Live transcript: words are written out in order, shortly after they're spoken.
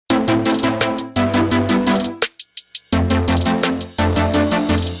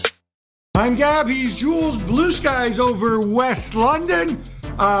I'm Gab, he's Jules. Blue skies over West London.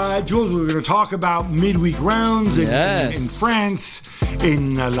 Jules, we're going to talk about midweek rounds in France,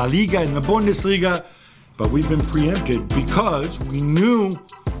 in La Liga, in the Bundesliga. But we've been preempted because we knew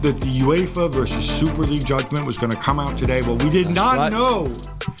that the UEFA versus Super League judgment was going to come out today. What we did not know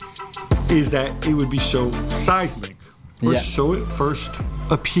is that it would be so seismic, or so it first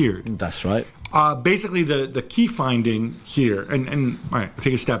appeared. That's right. Basically, the key finding here, and all right, I'll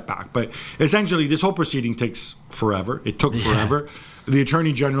take a step back, but essentially this whole proceeding takes forever. It took forever. The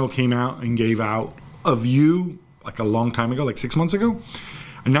Attorney General came out and gave out a view like a long time ago, like 6 months ago.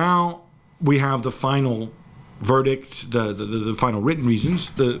 And now we have the final verdict, the final written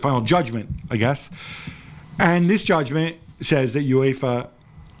reasons, the final judgment, I guess. And this judgment says that UEFA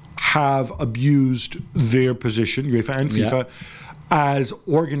have abused their position, UEFA and FIFA, as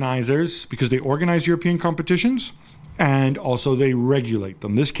organizers, because they organize European competitions and also they regulate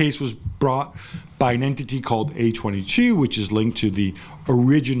them. This case was brought by an entity called A22, which is linked to the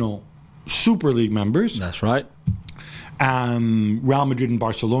original Super League members. That's right. Real Madrid and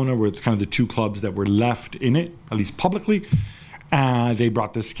Barcelona were kind of the two clubs that were left in it, at least publicly. They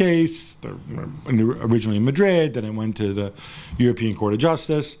brought this case, originally in Madrid, then it went to the European Court of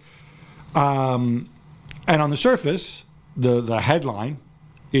Justice. And on the surface, the headline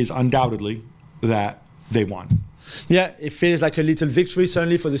is undoubtedly that they won. Yeah, it feels like a little victory,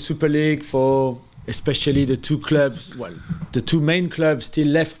 certainly for the Super League, for especially the two clubs, the two main clubs still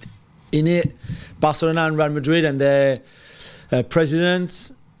left in it, Barcelona and Real Madrid, and their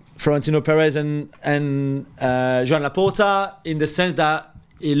presidents, Florentino Perez and Joan Laporta, in the sense that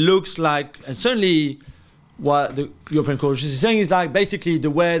it looks like, and certainly what the European Court is saying is like basically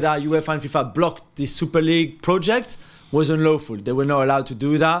the way that UEFA and FIFA blocked this Super League project was unlawful. They were not allowed to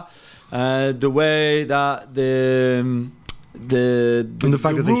do that. The way that the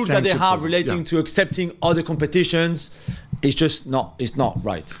rules that they have relating to accepting other competitions is just not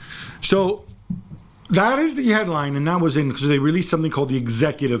right. So that is the headline, and that was in because they released something called the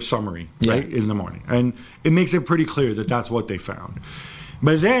executive summary right in the morning, and it makes it pretty clear that that's what they found.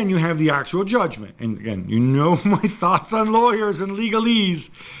 But then you have the actual judgment, and again, you know my thoughts on lawyers and legalese.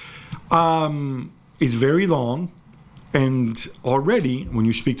 It's very long. And already, when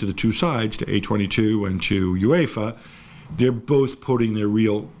you speak to the two sides, to A22 and to UEFA, they're both putting a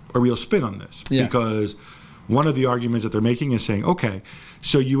real spin on this. Yeah. Because one of the arguments that they're making is saying, okay,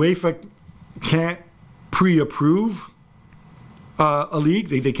 so UEFA can't pre-approve a league.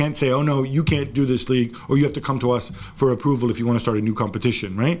 They can't say, oh, no, you can't do this league, or you have to come to us for approval if you want to start a new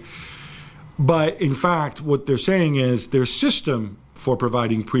competition, right? But in fact, what they're saying is their system for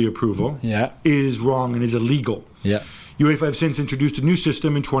providing pre-approval is wrong and is illegal. Yeah. UEFA have since introduced a new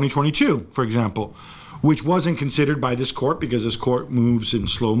system in 2022, for example, which wasn't considered by this court because this court moves in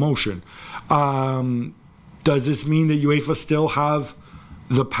slow motion. Does this mean that UEFA still have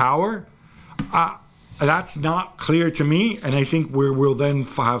the power? That's not clear to me, and I think we'll then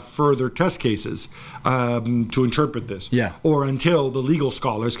have further test cases to interpret this, or until the legal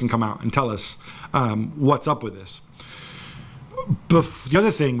scholars can come out and tell us what's up with this. But the other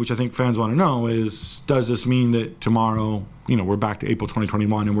thing, which I think fans want to know, is does this mean that tomorrow, we're back to April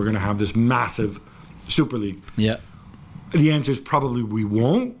 2021 and we're going to have this massive Super League? Yeah. The answer is probably we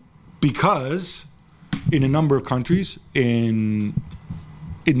won't, because in a number of countries, in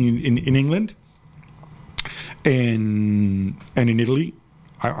England and in Italy,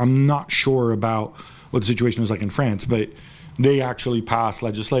 I'm not sure about what the situation is like in France, but they actually passed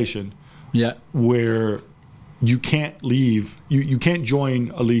legislation where you can't leave. You can't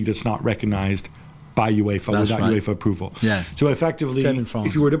join a league that's not recognized by UEFA without UEFA approval. Yeah. So effectively,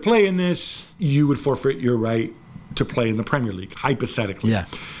 if you were to play in this, you would forfeit your right to play in the Premier League, hypothetically. Yeah.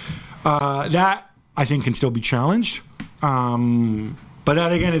 That I think can still be challenged, but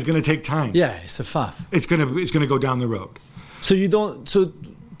that again is going to take time. Yeah, it's a faff. It's going to go down the road. So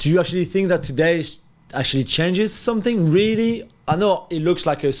do you actually think that today actually changes something? Really? I know it looks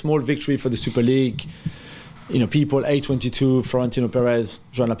like a small victory for the Super League. People, A22, Florentino Perez,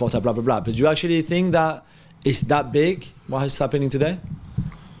 Joan Laporta, blah, blah, blah. But do you actually think that it's that big, what is happening today?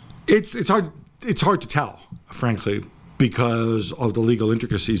 It's hard to tell, frankly, because of the legal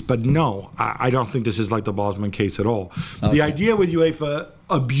intricacies. But no, I don't think this is like the Bosman case at all. Okay. The idea with UEFA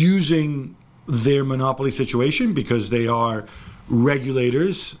abusing their monopoly situation, because they are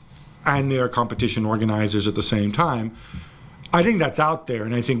regulators and they are competition organizers at the same time, I think that's out there,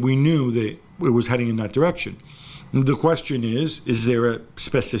 and I think we knew that it was heading in that direction. The question is there a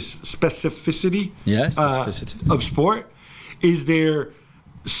specificity of sport? Is there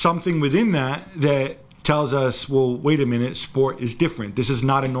something within that tells us, well, wait a minute, sport is different. This is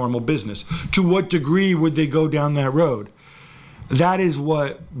not a normal business. To what degree would they go down that road? That is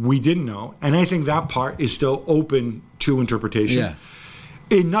what we didn't know. And I think that part is still open to interpretation. Yeah.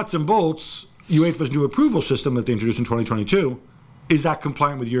 In nuts and bolts, UEFA's new approval system that they introduced in 2022, is that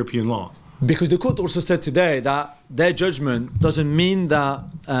compliant with European law? Because the court also said today that their judgment doesn't mean that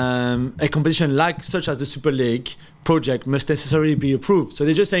a competition such as the Super League project must necessarily be approved. So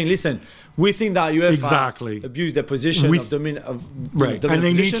they're just saying, listen, we think that UEFA abused their position right, and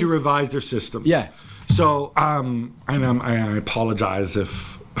they need to revise their system. Yeah. So, and I apologize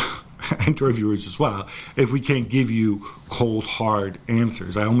if, and to our viewers as well, if we can't give you cold, hard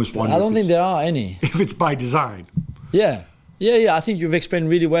answers. I almost wonder. I don't think there are any. If it's by design. Yeah. I think you've explained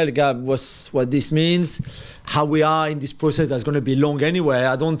really well, Gab, what this means, how we are in this process that's going to be long anyway.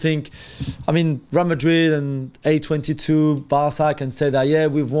 I don't think, Real Madrid and A22, Barca can say that, yeah,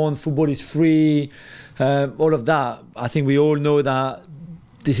 we've won, football is free, all of that. I think we all know that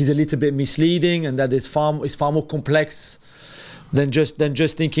this is a little bit misleading and that it's far more complex than just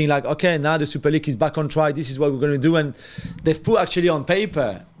thinking like, okay, now the Super League is back on track, this is what we're going to do. And they've put actually on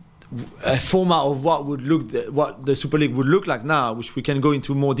paper a format of what the Super League would look like now, which we can go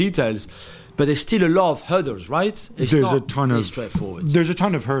into more details. But there's still a lot of hurdles, right? There's a ton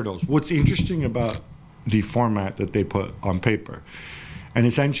of hurdles. What's interesting about the format that they put on paper, and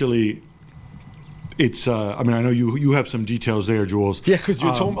essentially, it's. I know you have some details there, Jules. Yeah, because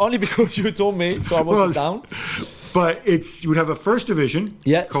you told me, so I wrote it down. But you would have a first division.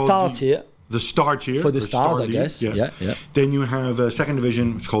 Yeah, start here. The star tier. For the stars, I guess. Yeah. Then you have a second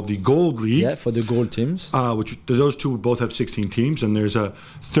division, which is called the Gold League. Yeah, for the gold teams. Which those two both have 16 teams. And there's a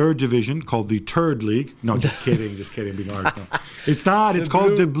third division called the Turd League. No, just kidding, being hard. No. It's not. It's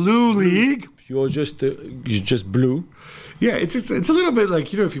called the Blue League. You're just blue. Yeah, it's a little bit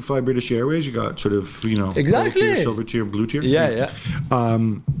like, if you fly British Airways, you got sort of, exactly. Gold tier, silver tier, blue tier. Yeah.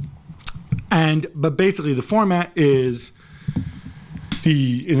 But basically the format is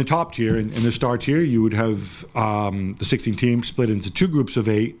in the top tier, in the star tier, you would have the 16 teams split into two groups of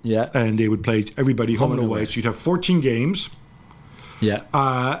 8. Yeah. And they would play everybody home and away. So you'd have 14 games. Yeah.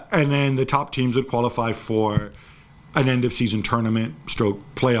 And then the top teams would qualify for an end-of-season tournament /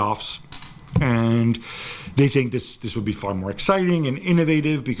 playoffs. And they think this would be far more exciting and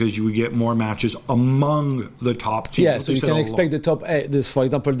innovative because you would get more matches among the top teams. Yeah, so you can expect the top 8. For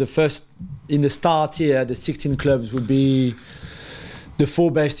example, the first in the star tier, the 16 clubs would be the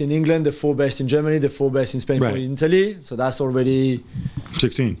 4 best in England, the 4 best in Germany, the 4 best in Spain, for Italy. So that's already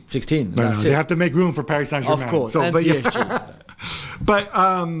 16. They have to make room for Paris Saint-Germain. Of course, and PSG. But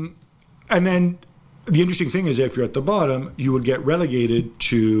and then the interesting thing is, if you're at the bottom, you would get relegated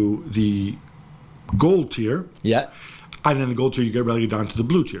to the gold tier. Yeah. And then the gold tier, you get relegated down to the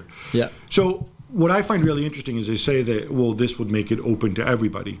blue tier. Yeah. So what I find really interesting is they say that, well, this would make it open to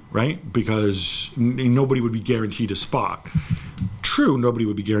everybody, right? Because nobody would be guaranteed a spot. True, nobody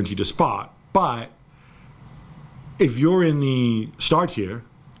would be guaranteed a spot. But if you're in the star tier,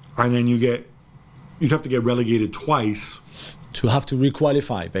 and then you'd have to get relegated twice. To have to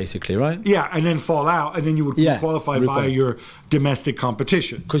requalify, basically, right? Yeah, and then fall out, and then you would qualify via your domestic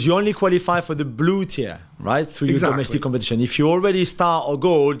competition. Because you only qualify for the blue tier, right? Through your domestic competition. If you already star or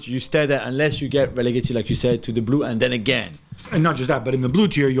gold, you stay there unless you get relegated, like you said, to the blue, and then again. And not just that, but in the blue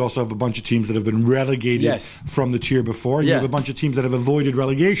tier, you also have a bunch of teams that have been relegated from the tier before. And you have a bunch of teams that have avoided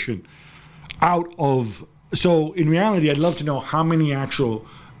relegation out of... So, in reality, I'd love to know how many actual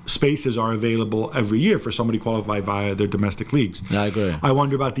spaces are available every year for somebody qualified via their domestic leagues. I agree. I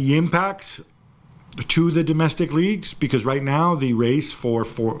wonder about the impact to the domestic leagues, because right now the race for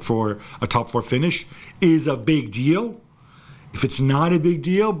a top 4 finish is a big deal. If it's not a big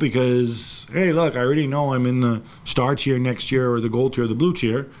deal because, hey, look, I already know I'm in the star tier next year or the gold tier or the blue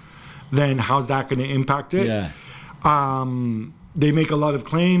tier, then how's that going to impact it? Yeah. They make a lot of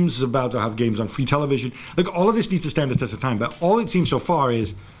claims about to have games on free television. Like, all of this needs to stand the test of time. But all it seems so far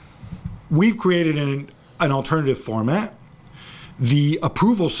is we've created an alternative format. The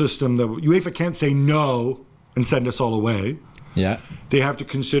approval system, that UEFA can't say no and send us all away. Yeah. They have to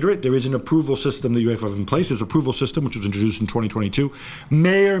consider it. There is an approval system that UEFA have in place. This approval system, which was introduced in 2022,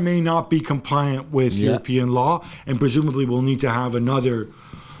 may or may not be compliant with European law, and presumably will need to have another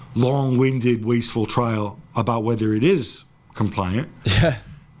long-winded, wasteful trial about whether it is compliant. Yeah.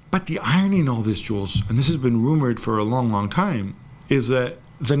 But the irony in all this, Jules, and this has been rumored for a long, long time, is that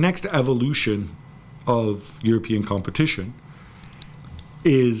the next evolution of European competition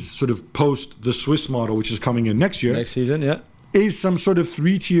is sort of post the Swiss model, which is coming in next year. Next season, yeah. Is some sort of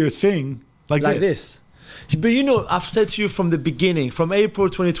 3-tier thing like this. But you know, I've said to you from the beginning, from April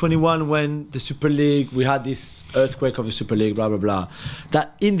 2021, when the Super League, we had this earthquake of the Super League, blah, blah, blah,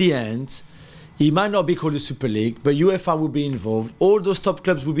 that in the end, it might not be called the Super League, but UEFA will be involved. All those top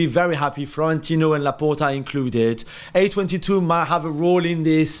clubs will be very happy, Florentino and Laporta included. A22 might have a role in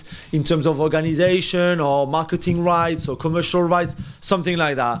this in terms of organization or marketing rights or commercial rights, something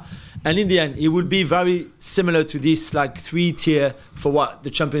like that. And in the end, it will be very similar to this like 3-tier for what the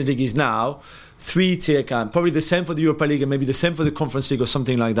Champions League is now. 3-tier camp, probably the same for the Europa League and maybe the same for the Conference League or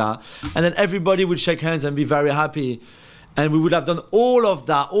something like that. And then everybody would shake hands and be very happy. And we would have done all of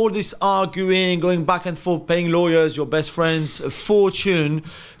that, all this arguing, going back and forth, paying lawyers, your best friends, a fortune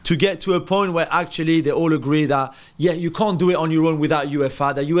to get to a point where actually they all agree that, yeah, you can't do it on your own without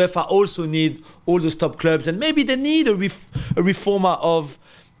UEFA, that UEFA also need all those top clubs. And maybe they need a reformer of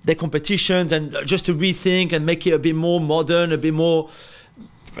their competitions and just to rethink and make it a bit more modern, a bit more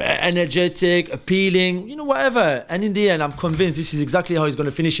energetic, appealing, you know, whatever. And in the end, I'm convinced this is exactly how it's going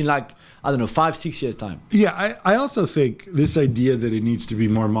to finish in like, I don't know, 5-6 years time. Yeah, I also think this idea that it needs to be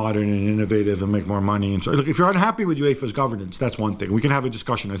more modern and innovative and make more money. And so, look, if you're unhappy with UEFA's governance, that's one thing. We can have a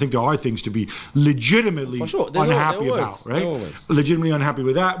discussion. I think there are things to be legitimately unhappy about, right? Legitimately unhappy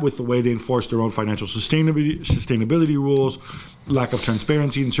with that, with the way they enforce their own financial sustainability rules, lack of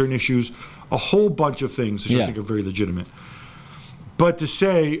transparency in certain issues, a whole bunch of things which I think are very legitimate. But to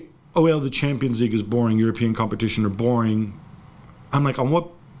say, oh, well, the Champions League is boring, European competition are boring, I'm like, on what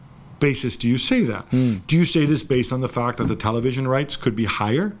basis do you say that? Do you say this based on the fact that the television rights could be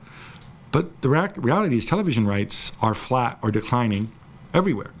higher? But the reality is television rights are flat or declining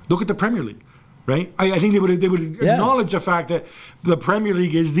everywhere. Look at the Premier League, right? I think they would acknowledge the fact that the Premier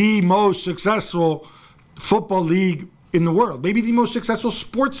League is the most successful football league in the world, maybe the most successful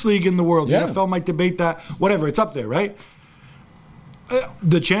sports league in the world. The NFL might debate that, whatever, it's up there, right?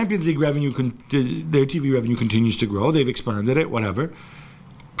 The Champions League revenue, their TV revenue continues to grow. They've expanded it, whatever.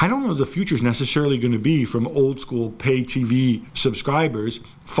 I don't know if the future is necessarily going to be from old school pay TV subscribers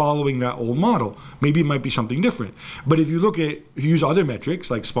following that old model. Maybe it might be something different. But if you use other metrics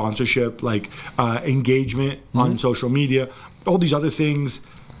like sponsorship, like engagement on social media, all these other things,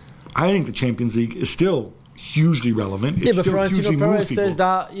 I think the Champions League is still hugely relevant. It's but Florentino Perez says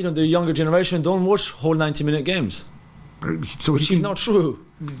that the younger generation don't watch whole 90-minute games. So which is not true.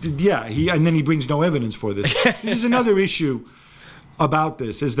 Yeah, and then he brings no evidence for this. This is another issue about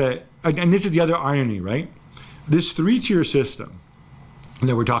this, is that, and this is the other irony, right? This 3-tier system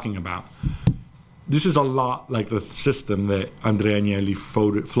that we're talking about, this is a lot like the system that Andrea Agnelli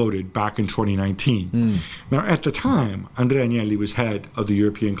floated back in 2019. Now, at the time, Andrea Agnelli was head of the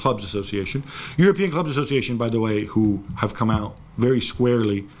European Clubs Association. European Clubs Association, by the way, who have come out very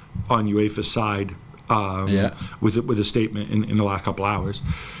squarely on UEFA's side with a statement in the last couple hours.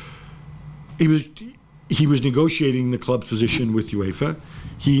 He was negotiating the club's position with UEFA.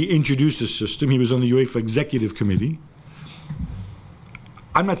 He introduced this system. He was on the UEFA Executive Committee.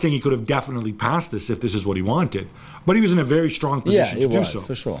 I'm not saying he could have definitely passed this if this is what he wanted, but he was in a very strong position to do so.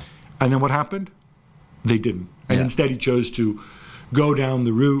 For sure. And then what happened? They didn't. And instead he chose to go down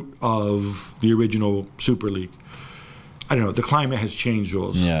the route of the original Super League. I don't know. The climate has changed,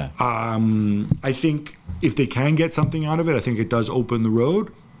 Jules. Yeah. I think if they can get something out of it, I think it does open the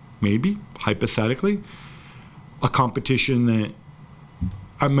road, maybe, hypothetically. A competition that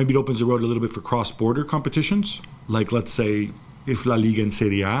maybe it opens the road a little bit for cross-border competitions. Like, let's say, if La Liga and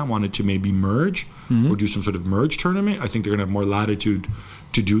Serie A wanted to maybe merge or do some sort of merge tournament, I think they're going to have more latitude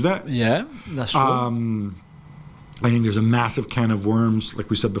to do that. Yeah, that's true. I think there's a massive can of worms, like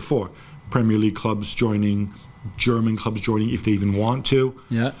we said before. Premier League clubs joining, German clubs joining if they even want to.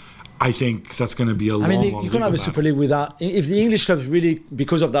 Yeah. I think that's going to be a long you can't have a Super League without... If the English clubs really,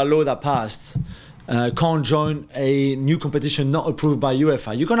 because of that law that passed, can't join a new competition not approved by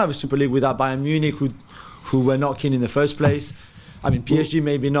UEFA, you can't have a Super League without Bayern Munich, who were not keen in the first place. I mean, PSG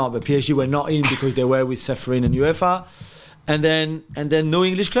maybe not, but PSG were not in because they were with Ceferin and UEFA. And then no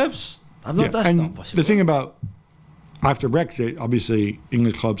English clubs? That's not possible. The thing about, after Brexit, obviously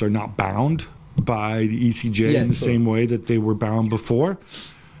English clubs are not bound by the ECJ in the same way that they were bound before.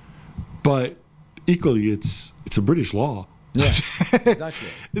 But equally, it's a British law. Yeah, exactly.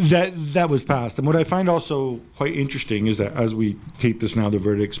 that was passed. And what I find also quite interesting is that as we tape this now, the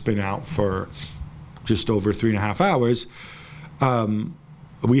verdict's been out for just over 3.5 hours.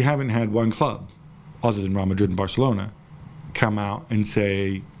 We haven't had one club, other than Real Madrid and Barcelona, come out and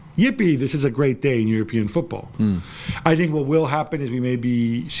say, yippee, this is a great day in European football. I think what will happen is we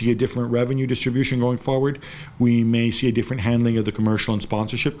maybe see a different revenue distribution going forward. We may see a different handling of the commercial and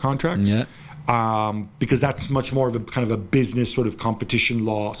sponsorship contracts. Because that's much more of a kind of a business sort of competition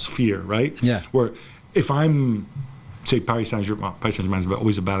law sphere, right? Yeah. Where if I'm, say, Paris Saint-Germain is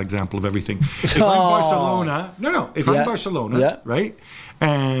always a bad example of everything. If I'm Barcelona, I'm Barcelona, right?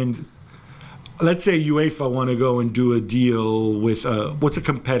 And let's say UEFA want to go and do a deal with, what's a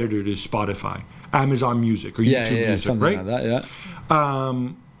competitor to Spotify? Amazon Music or YouTube Music, right? Like that,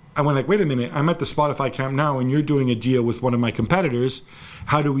 I went like, wait a minute, I'm at the Spotify camp now and you're doing a deal with one of my competitors.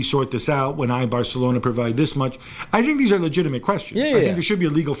 How do we sort this out when I, Barcelona, provide this much? I think these are legitimate questions. I think there should be a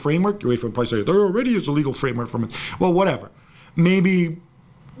legal framework. UEFA would probably say, there already is a legal framework from it. Well, whatever. Maybe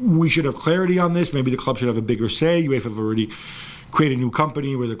we should have clarity on this. Maybe the club should have a bigger say. UEFA have already created a new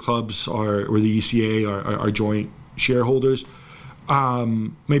company where the clubs are, or the ECA are joint shareholders.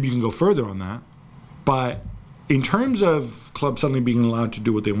 Maybe you can go further on that. But in terms of clubs suddenly being allowed to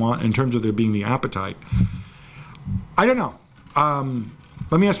do what they want, in terms of there being the appetite, I don't know.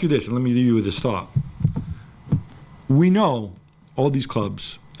 Let me ask you this, and let me leave you with this thought. We know all these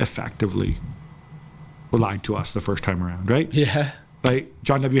clubs effectively lied to us the first time around, right? Yeah. Right?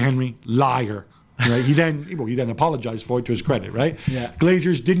 John W. Henry, liar. Right? He then apologized for it to his credit, right? Yeah.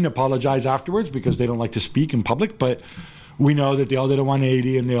 Glazers didn't apologize afterwards because they don't like to speak in public, but we know that they all did a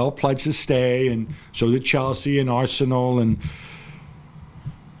 180 and they all pledged to stay, and so did Chelsea and Arsenal. And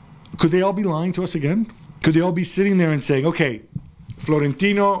could they all be lying to us again? Could they all be sitting there and saying, okay,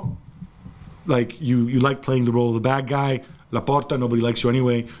 Florentino, like you like playing the role of the bad guy. Laporta, nobody likes you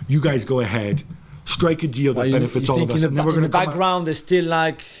anyway. You guys go ahead, strike a deal that benefits all of us. And then we're going to background, they're still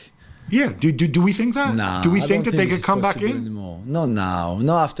like. Yeah. Do we think that? No. Do we think that they could come back in? Anymore. Not now.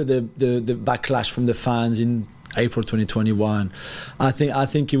 Not after the backlash from the fans in April 2021. I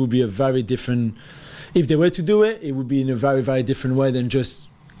think it would be a very different. If they were to do it, it would be in a very, very different way than just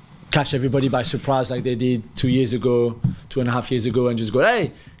catch everybody by surprise like they did 2.5 years ago, and just go,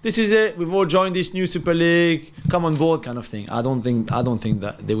 hey, this is it. We've all joined this new Super League. Come on board, kind of thing. I don't think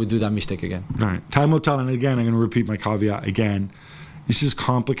that they would do that mistake again. All right, time will tell. And again, I'm going to repeat my caveat again. This is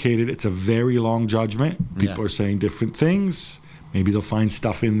complicated. It's a very long judgment. People are saying different things. Maybe they'll find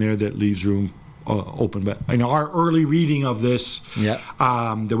stuff in there that leaves room open. But in our early reading of this,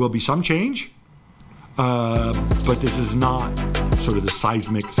 there will be some change. But this is not sort of the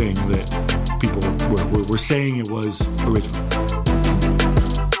seismic thing that people were saying it was originally.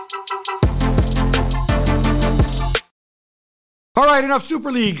 All right, enough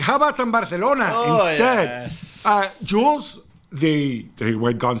Super League. How about some Barcelona instead? Yes. Jules, they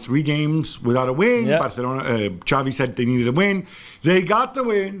had gone 3 games without a win. Barcelona, Xavi said they needed a win. They got the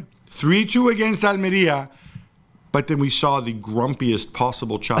win, 3-2 against Almeria. But then we saw the grumpiest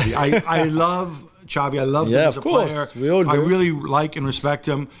possible Xavi. I love Xavi. I love him as a player. We all do. I really like and respect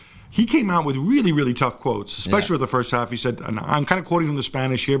him. He came out with really, really tough quotes, especially with the first half. He said, and I'm kind of quoting from the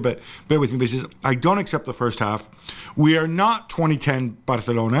Spanish here, but bear with me. But he says, I don't accept the first half. We are not 2010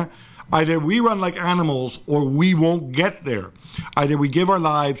 Barcelona. Either we run like animals or we won't get there. Either we give our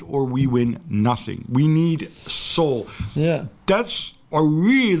lives or we win nothing. We need soul. Yeah. That's a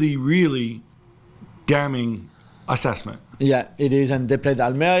really, really damning assessment. Yeah, it is. And they played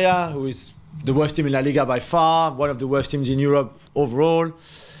Almeria, who is the worst team in La Liga by far, one of the worst teams in Europe overall.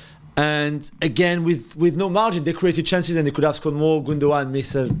 And again, with no margin, they created chances and they could have scored more. Gundogan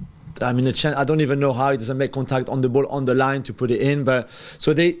missed a chance. I don't even know how he doesn't make contact on the ball on the line to put it in. But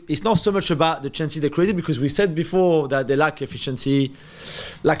so it's not so much about the chances they created, because we said before that they lack efficiency,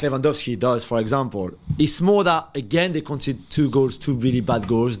 like Lewandowski does, for example. It's more that, again, they conceded 2 really bad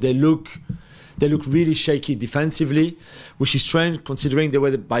goals. They look really shaky defensively, which is strange considering they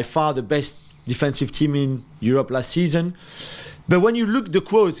were by far the best defensive team in Europe last season. But when you look the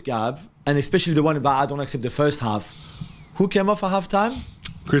quotes, Gab, and especially the one about I don't accept the first half, who came off at halftime?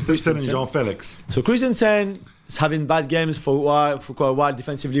 Christensen and Jean-Felix. So Christensen is having bad games for quite a while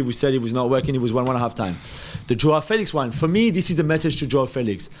defensively. We said it was not working. It was 1-1 at halftime. The Joao Felix one, for me, this is a message to Joao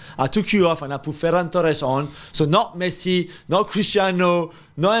Felix. I took you off and I put Ferran Torres on. So not Messi, not Cristiano,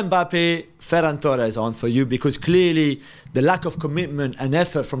 not Mbappe, Ferran Torres on for you, because clearly the lack of commitment and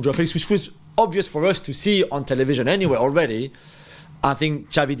effort from Joao Felix, which was obvious for us to see on television anyway already, I think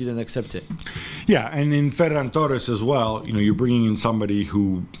Xavi didn't accept it. Yeah, and in Ferran Torres as well, you're bringing in somebody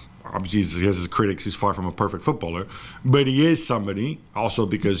who obviously he has his critics. He's far from a perfect footballer, but he is somebody also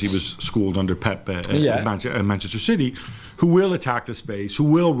because he was schooled under Pep at Manchester City, who will attack the space, who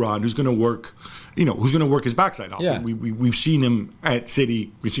will run, who's going to work, who's going to work his backside off. Yeah. We've seen him at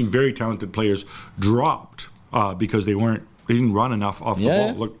City. We've seen very talented players dropped because they didn't run enough off the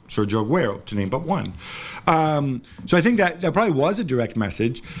ball. Look, Sergio Aguero, to name but one. So I think that probably was a direct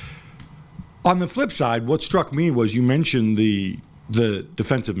message. On the flip side, what struck me was you mentioned the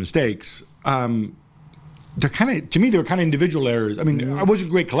defensive mistakes. To me, they were kind of individual errors. I mean, I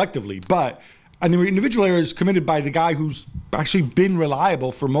wasn't great collectively, but and the individual error is committed by the guy who's actually been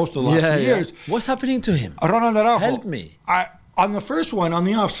reliable for most of the last 2 years. What's happening to him? Ronald Araujo. Help me. On the first one, on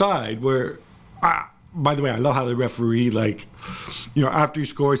the offside, where, by the way, I love how the referee, like, after he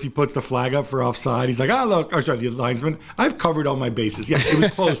scores, he puts the flag up for offside. He's like, the linesman, I've covered all my bases. Yeah, it was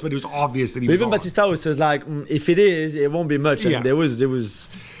close, but it was obvious that he was even Batistao says, like, if it is, it won't be much. And it was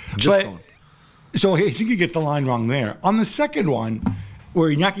just on. So I think he gets the line wrong there. On the second one, where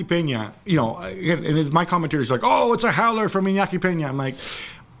Iñaki Peña, and my commentator's like, oh, it's a howler from Iñaki Peña. I'm like,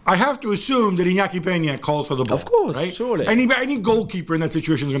 I have to assume that Iñaki Peña calls for the ball. Of course, right? Surely. Any goalkeeper in that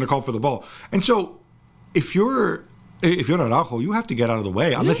situation is going to call for the ball. And so if you're Araujo, you have to get out of the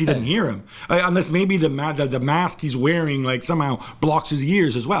way, unless he doesn't hear him. Unless maybe the mask he's wearing like somehow blocks his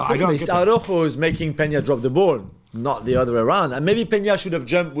ears as well. I don't get that. Araujo is making Peña drop the ball, not the other way around. And maybe Peña should have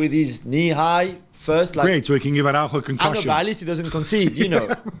jumped with his knee high first. Like, great, so he can give Araujo a concussion. I know, but at least he doesn't concede,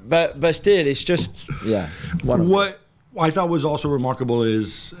 but still, it's just, What I thought was also remarkable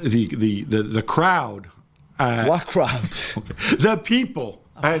is the crowd. What crowd? The people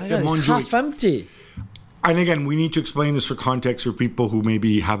at the Montjuic. It's half empty. And again, we need to explain this for context for people who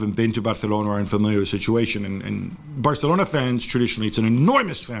maybe haven't been to Barcelona or are unfamiliar with the situation. And Barcelona fans, traditionally, it's an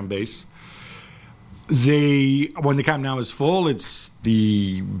enormous fan base. When the Camp Nou is full, it's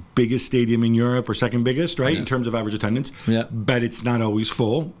the biggest stadium in Europe, or second biggest, right, in terms of average attendance. Yeah. But it's not always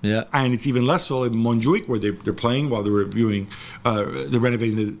full. Yeah. And it's even less full in Montjuic, where they're playing while they're reviewing, they're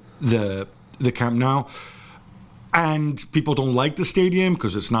renovating the Camp Nou. And people don't like the stadium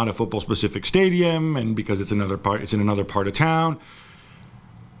because it's not a football-specific stadium, and because it's in another part of town.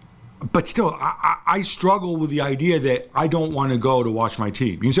 But still, I struggle with the idea that I don't want to go to watch my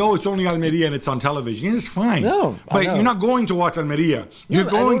team. You can say, it's only Almeria and it's on television. It's fine. No, but you're not going to watch Almeria. You're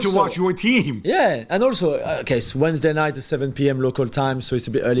going to watch your team. Yeah, and also, it's Wednesday night at 7 p.m. local time, so it's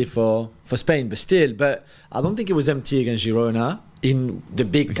a bit early for Spain, but still. But I don't think it was empty against Girona in the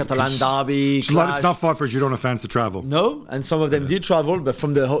big Catalan derby. It's not far for Girona fans to travel. No, and some of them did travel, but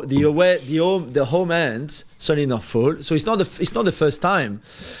from the home end, certainly not full. So it's not the first time,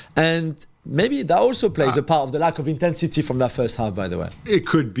 and maybe that also plays a part of the lack of intensity from that first half. By the way, it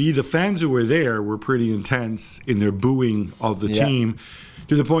could be the fans who were there were pretty intense in their booing of the team,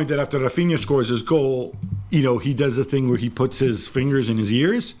 to the point that after Rafinha scores his goal, he does a thing where he puts his fingers in his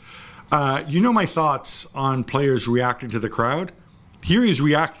ears. My thoughts on players reacting to the crowd. Here he's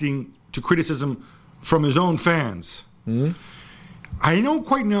reacting to criticism from his own fans. Mm-hmm. I don't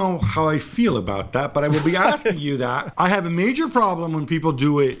quite know how I feel about that, but I will be asking you that. I have a major problem when people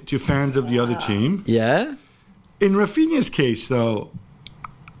do it to fans of the other team. Yeah? In Rafinha's case, though,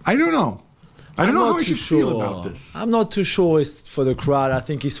 I don't know. I don't know how I should feel about this. I'm not too sure it's for the crowd. I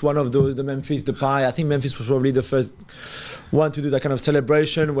think it's one of those, the Memphis Depay. I think Memphis was probably the first one to do that kind of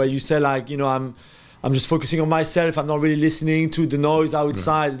celebration where you say, like, I'm just focusing on myself. I'm not really listening to the noise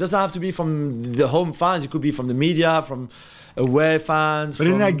outside. It doesn't have to be from the home fans. It could be from the media, from away fans. But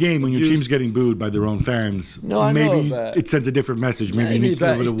in that game, when your team's getting booed by their own fans, maybe it sends a different message. Maybe you need to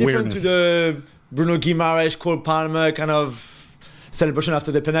have an awareness. It's different to the Bruno Guimaraes, Cole Palmer kind of celebration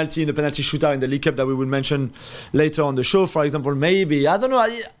after the penalty in the penalty shootout in the League Cup that we will mention later on the show, for example. Maybe. I don't know.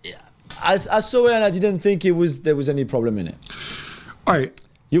 I saw it and I didn't think there was any problem in it. All right.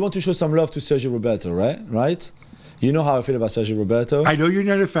 You want to show some love to Sergio Roberto, right? You know how I feel about Sergio Roberto. I know you're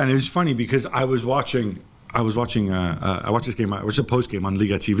not a fan. It was funny because I watched this game. I watched a post game on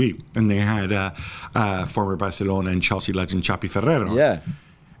Liga TV, and they had former Barcelona and Chelsea legend Xavi Ferrer on. Yeah.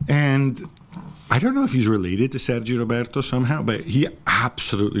 And I don't know if he's related to Sergio Roberto somehow, but he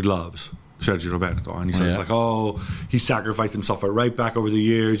absolutely loves Sergio Roberto. And he says, he sacrificed himself at right back over the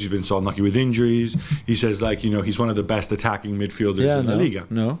years. He's been so unlucky with injuries. He says, he's one of the best attacking midfielders in La Liga.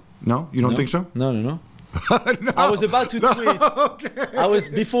 No? You don't think so? No. No. I was about to tweet.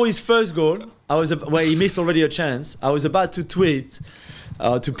 Okay. Before his first goal, where he missed already a chance, I was about to tweet,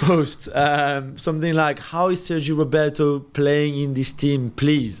 to post something like, how is Sergio Roberto playing in this team,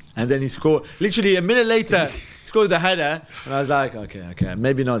 please? And then he scored. Literally a minute later, he scores the header. And I was like, okay,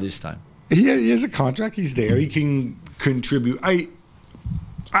 maybe not this time. He has a contract. He's there. He can contribute. I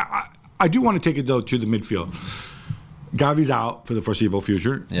do want to take it, though, to the midfield. Gavi's out for the foreseeable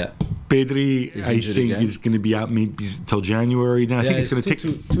future. Yeah. Pedri, I think he's going to be out maybe till January. Then I think it's going to take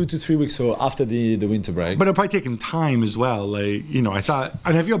 2 to 3 weeks or after the winter break. But it'll probably take him time as well. I thought,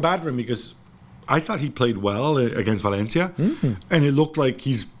 and I feel bad for him because I thought he played well against Valencia, and it looked like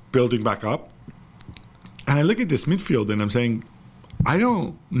he's building back up. And I look at this midfield and I'm saying, I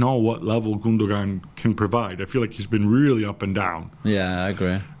don't know what level Gundogan can provide. I feel like he's been really up and down. Yeah, I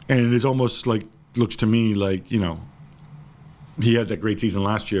agree. And it's almost looks to me like, he had that great season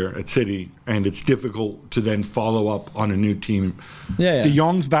last year at City, and it's difficult to then follow up on a new team. Yeah. De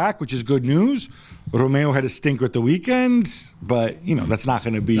Jong's back, which is good news. Romeo had a stinker at the weekend, but that's not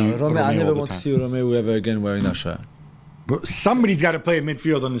going to be. No, Romeo I never all the want to time. see Romeo ever again wearing that shirt. But somebody's got to play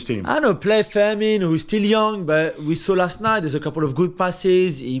midfield on this team. I know, play Fermin, who's still young, but we saw last night there's a couple of good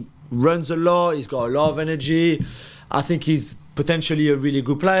passes. He runs a lot. He's got a lot of energy. I think he's potentially a really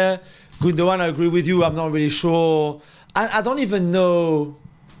good player. Gundogan, I agree with you. I'm not really sure. I don't even know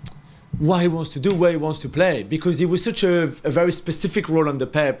what he wants to do, where he wants to play, because he was such a very specific role on the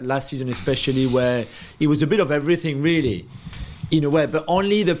Pep last season, especially, where he was a bit of everything, really, in a way. But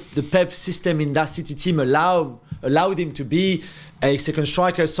only the Pep system in that City team allowed him to be a second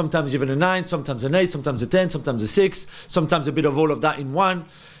striker, sometimes even a 9, sometimes an 8, sometimes a 10, sometimes a 6, sometimes a bit of all of that in one.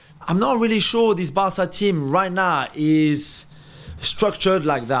 I'm not really sure this Barca team right now is structured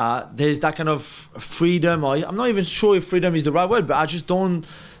like that. There's that kind of freedom, or I'm not even sure if freedom is the right word, but I just don't.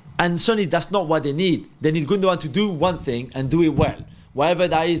 And certainly that's not what they need. They need Gundogan to do one thing and do it well, whatever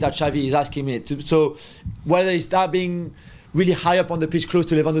that is that Xavi is asking me to. So whether it's that being really high up on the pitch, close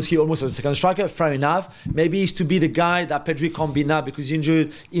to Lewandowski, almost as a second striker, fair enough. Maybe it's to be the guy that Pedri can't be now because he's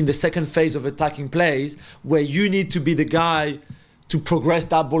injured in the second phase of attacking plays, where you need to be the guy to progress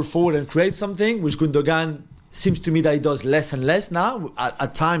that ball forward and create something, which Gundogan seems to me that he does less and less now.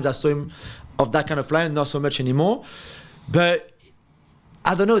 At times I saw him of that kind of player, not so much anymore. But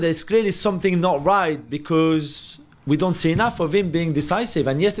I don't know, there's clearly something not right because we don't see enough of him being decisive.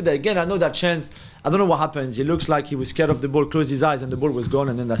 And yesterday, again, I know that chance, I don't know what happens. It looks like he was scared of the ball, closed his eyes, and the ball was gone,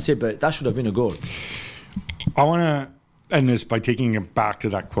 and then that's it. But that should have been a goal. I want to end this by taking it back to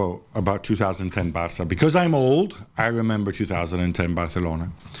that quote about 2010 Barca. Because I'm old, I remember 2010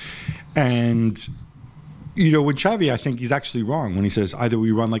 Barcelona. And, with Xavi, I think he's actually wrong when he says either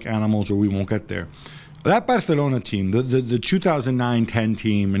we run like animals or we won't get there. That Barcelona team, the 2009-10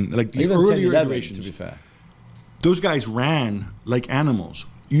 team, and like the even earlier 10-11, iterations, to be fair. Those guys ran like animals.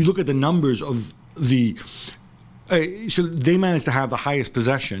 You look at the numbers of the... so they managed to have the highest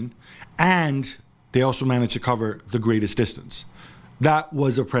possession, and they also managed to cover the greatest distance. That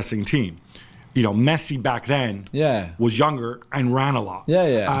was a pressing team. Messi back then was younger and ran a lot.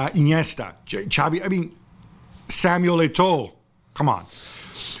 Iniesta, Xavi, Samuel Eto'o. Come on.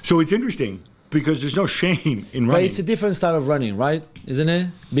 So it's interesting because there's no shame in running. But it's a different style of running, right? Isn't it?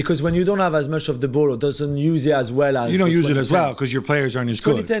 Because when you don't have as much of the ball or doesn't use it as well as... You don't use it as well because your players aren't as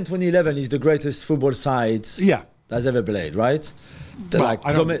good. 2010, 2011 is the greatest football side that's ever played, right? Well,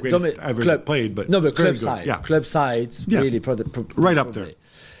 I don't think greatest ever played, but... No, but club good. side. Yeah. Club sides, really... right up there.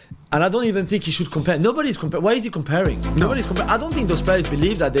 And I don't even think he should compare. Nobody's comparing. Why is he comparing? No. Nobody's comparing. I don't think those players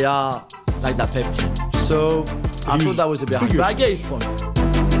believe that they are like that Pep team. So I thought that was a bit hard. But I get his point.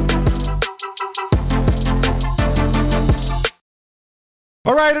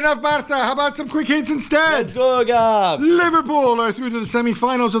 All right, enough Barca. How about some quick hits instead? Let's go, Gab. Liverpool are through to the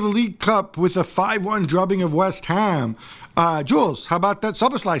semi-finals of the League Cup with a 5-1 drubbing of West Ham. Jules, how about that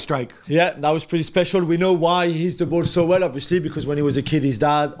Szoboszlai strike? Yeah, that was pretty special. We know why he hits the ball so well, obviously, because when he was a kid, his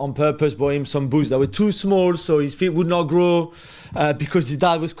dad, on purpose, bought him some boots that were too small, so his feet would not grow, because his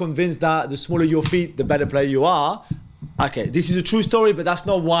dad was convinced that the smaller your feet, the better player you are. Okay, this is a true story, but that's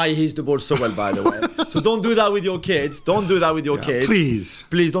not why he hits the ball so well, by the way. So don't do that with your kids. Don't do that with your kids. Please.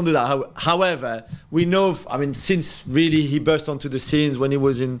 Please don't do that. However, we know, since really he burst onto the scenes when he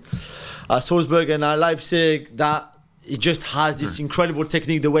was in Salzburg and Leipzig, that he just has this incredible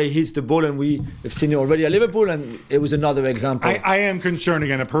technique, the way he hits the ball, and we have seen it already at Liverpool, and it was another example. I am concerned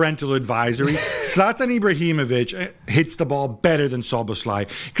again, a parental advisory. Zlatan Ibrahimovic hits the ball better than Szoboszlai.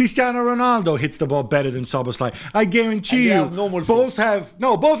 Cristiano Ronaldo hits the ball better than Szoboszlai. I guarantee you, both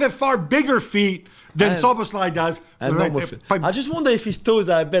have far bigger feet than Szoboszlai does. And I just wonder if his toes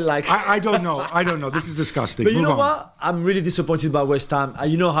are a bit like... I don't know. This is disgusting. But you know what? I'm really disappointed by West Ham.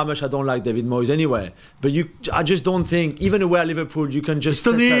 You know how much I don't like David Moyes anyway. But I just don't think, even away at Liverpool, you can just...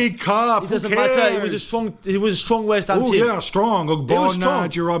 It's the League Cup. It doesn't matter. It was a strong West Ham team. Oh, yeah, strong. Ogbonna,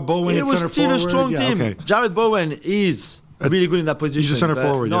 Gerard Bowen at centre forward. It was still a strong team. Okay. Jared Bowen is... really good in that position. He's a centre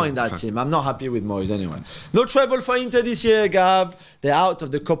forward. Not in that team. I'm not happy with Moyes anyway. No trouble for Inter this year, Gab. They're out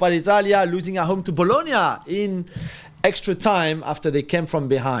of the Coppa d'Italia, losing at home to Bologna in extra time after they came from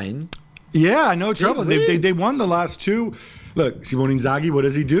behind. Yeah, no trouble. They won the last two. Look, Simone Inzaghi, what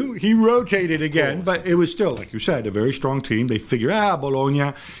does he do? He rotated again, but it was still, like you said, a very strong team. They figure,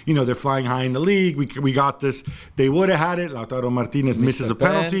 Bologna, they're flying high in the league. We got this. They would have had it. Lautaro Martinez misses a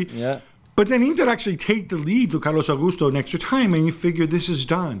penalty. Yeah. But then Inter actually take the lead to Carlos Augusto in extra time, and you figure this is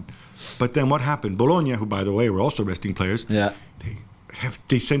done. But then what happened? Bologna, who, by the way, were also resting players, they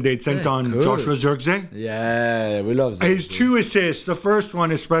They had sent on good. Joshua Zirkzee. Yeah, we love that. His 2 assists, the first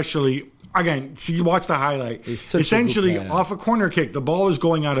one especially. Again, see, watch the highlight. Essentially, off a corner kick, the ball is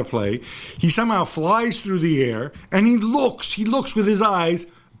going out of play. He somehow flies through the air, and he looks with his eyes,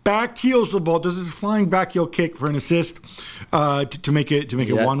 back heels the ball, does his flying back heel kick for an assist to make it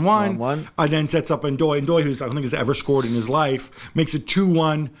 1-1. Then sets up Ndoye. Ndoye, who's I don't think has ever scored in his life, makes it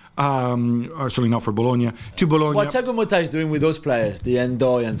 2-1. Or certainly not for Bologna. To Bologna. What Thiago Motta is doing with those players, the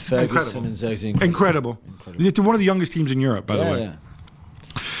Ndoye and Ferguson and Zirkzee, incredible. To one of the youngest teams in Europe, by the way. Yeah.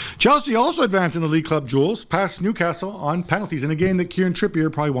 Chelsea also advanced in the League Cup, Jules, past Newcastle on penalties in a game that Kieran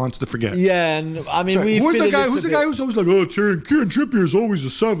Trippier probably wants to forget. Yeah, and I mean, who's the guy who's always like, oh, Kieran Trippier is always a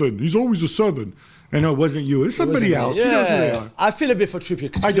 7. He's always a 7. I know it wasn't you. It's somebody else. Yeah. He knows who they are. I feel a bit for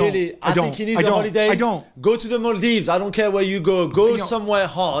Trippier because I think he needs the holidays. I don't. Go to the Maldives. I don't care where you go. Go somewhere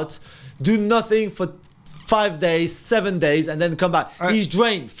hot. Do nothing for 5 days, 7 days, and then come back. He's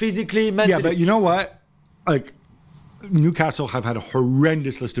drained physically, mentally. Yeah, but you know what? Like, Newcastle have had a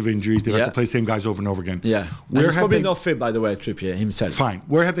horrendous list of injuries. They've had to play the same guys over and over again. Yeah. And he's probably not fit, by the way, Trippier himself. Fine.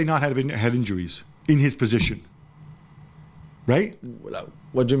 Where have they not had injuries? In his position. Right?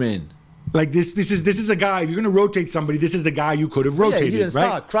 What do you mean? Like this is a guy. If you're going to rotate somebody, this is the guy you could have rotated. He didn't right?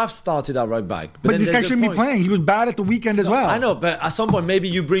 start. Kraft started at right back. But this guy shouldn't be playing. He was bad at the weekend as well. I know, but at some point maybe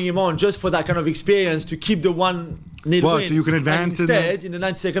you bring him on just for that kind of experience to keep the 1-0 win. So you can advance. And instead, in the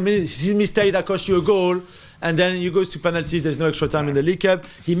 92nd minute, his mistake that cost you a goal, and then he goes to penalties. There's no extra time in the League Cup.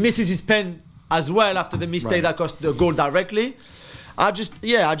 He misses his pen as well after the mistake that cost the goal directly. I just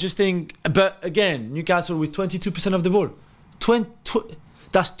think. But again, Newcastle with 22% of the ball.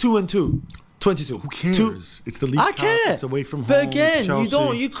 That's 2-2. 22. Who cares? It's the League Cup. It's away from home. But again,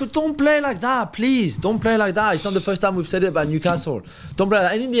 don't play like that, please. Don't play like that. It's not the first time we've said it about Newcastle. Don't play like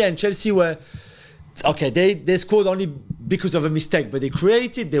that. And in the end, Chelsea were they scored only because of a mistake, but they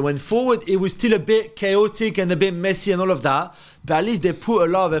created, they went forward. It was still a bit chaotic and a bit messy and all of that, but at least they put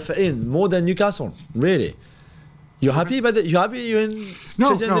a lot of effort in, more than Newcastle, really. You're happy about that? You happy you're in?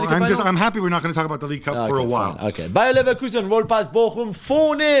 No. I'm happy we're not going to talk about the League Cup for a while. Fine. Okay. Bayer Leverkusen roll past Bochum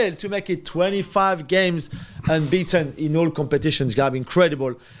 4-0 to make it 25 games unbeaten in all competitions. Gab,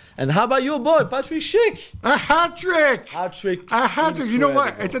 incredible. And how about your boy, Patrick Schick? A hat-trick! A hat-trick. You know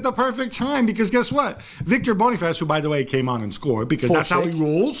what? It's at the perfect time because guess what? Victor Boniface, who, by the way, came on and scored because that's how he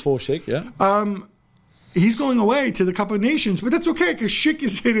rolls. For Schick, yeah. He's going away to the Cup of Nations, but that's okay because Schick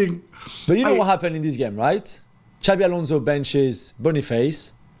is hitting. But you know what happened in this game, right? Xabi Alonso benches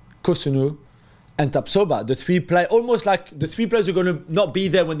Boniface, Kosunu, and Tapsoba. The three players are going to not be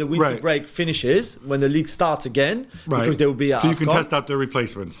there when the winter break finishes, when the league starts again, because they will be at So you can test out their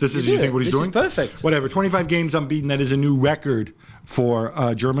replacements. This is, you think, what he's doing? This is perfect. Whatever. 25 games unbeaten. That is a new record for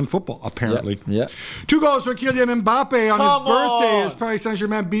German football, apparently. Yeah. 2 goals for Kylian Mbappe on his birthday as Paris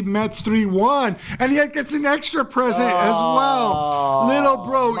Saint-Germain beat Metz 3-1. And he gets an extra present as well. Little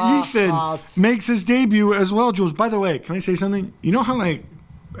bro, Ethan, makes his debut as well, Jules. By the way, can I say something? You know how, like,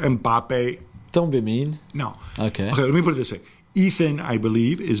 Mbappe... Don't be mean. No. Okay, let me put it this way. Ethan, I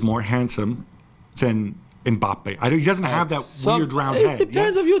believe, is more handsome than Mbappe. He doesn't have that weird round head. It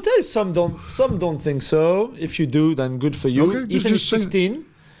depends of your taste. Some don't think so. If you do, then good for you. Okay, Ethan is 16.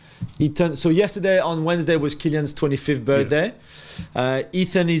 So yesterday on Wednesday was Kylian's 25th birthday. Yeah.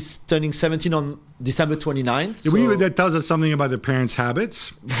 Ethan is turning 17 on December 29th. So that tells us something about their parents'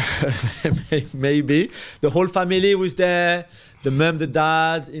 habits. Maybe. The whole family was there. The mum, the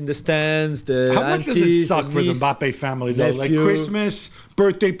dad in the stands, the How much does it suck for the Mbappe family, though? Like Christmas,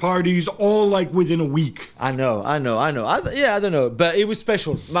 birthday parties, all like within a week. I know. I don't know. But it was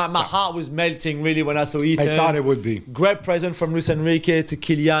special. My heart was melting, really, when I saw Ethan. I thought it would be. Great present from Luis Enrique to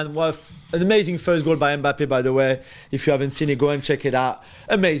Kylian. An amazing first goal by Mbappe, by the way. If you haven't seen it, go and check it out.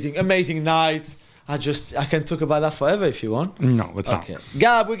 Amazing night. I can talk about that forever if you want. No, let's not.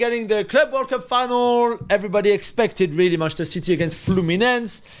 Gab, we're getting the Club World Cup final. Everybody expected, really, Manchester City against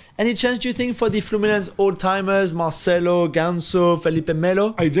Fluminense. Any chance, do you think, for the Fluminense old-timers, Marcelo, Ganso, Felipe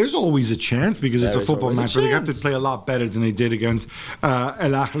Melo? There's always a chance because it's a football match, but they have to play a lot better than they did against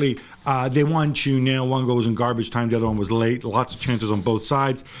El Ahly. They won 2-0. One goal was in garbage time. The other one was late. Lots of chances on both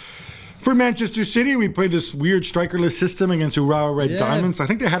sides. For Manchester City, we played this weird strikerless system against Urawa Red Diamonds. I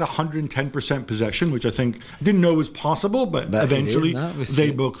think they had 110% possession, which I didn't know was possible, but eventually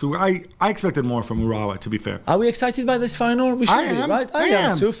they broke through. I expected more from Urawa, to be fair. Are we excited by this final? We should be, right? I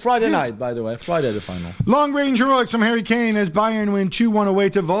am. So Friday night, by the way. Friday the final. Long-range heroics from Harry Kane as Bayern win 2-1 away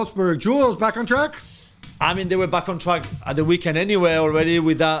to Wolfsburg. Jules, back on track? I mean, they were back on track at the weekend anyway already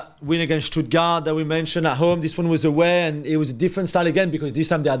with that win against Stuttgart that we mentioned at home. This one was away, and it was a different style again because this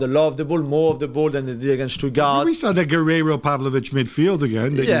time they had a lot of the ball, more of the ball than they did against Stuttgart. We saw the Guerrero-Pavlovic midfield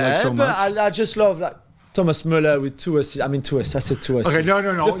again that you like so much. Yeah, but I just love that. Thomas Müller with 2 assists. I mean, 2 assists. I said 2 assists. Okay, no.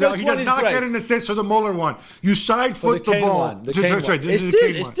 He does not get an assist for the Muller one. You side foot the ball.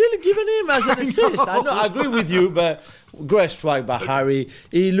 It's still given him as an assist. I agree with you, but great strike by Harry.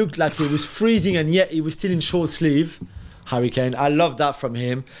 He looked like he was freezing, and yet he was still in short sleeve. Harry Kane. I love that from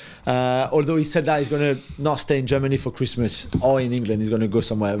him. Although he said that he's going to not stay in Germany for Christmas or in England. He's going to go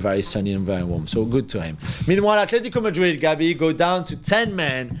somewhere very sunny and very warm. So good to him. Meanwhile, Atletico Madrid, Gabi, go down to 10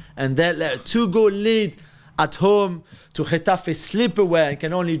 men and then let a 2-goal lead at home to Getafe slip away and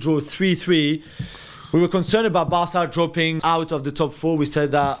can only draw 3-3. We were concerned about Barca dropping out of the top 4. We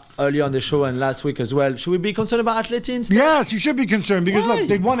said that earlier on the show and last week as well. Should we be concerned about Atleti instead? Yes, you should be concerned because, look,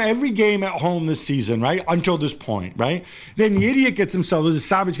 they won every game at home this season, right? Until this point, right? Then the idiot gets himself,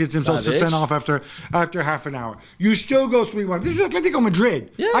 Savage gets himself sent off after half an hour. You still go 3-1. This is Atletico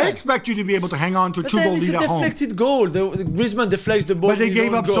Madrid. Yeah. I expect you to be able to hang on to a 2-goal lead at home. It's a deflected goal. The Griezmann deflects the ball. But they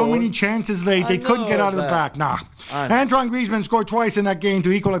gave up so many chances late. They couldn't get out of the back. Nah. Antoine Griezmann scored twice in that game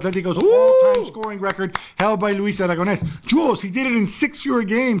to equal Atletico's all-time scoring record held by Luis Aragonés. Jules, he did it in 6 fewer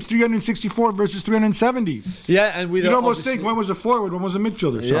games, 364 versus 370. Yeah, and with you'd almost think one was a forward, one was a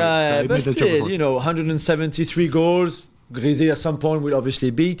midfielder. Sorry, but still, 173 goals. Grisey at some point will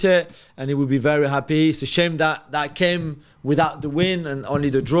obviously beat it, and he will be very happy. It's a shame that came without the win and only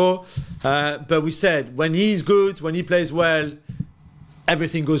the draw. But we said, when he's good, when he plays well,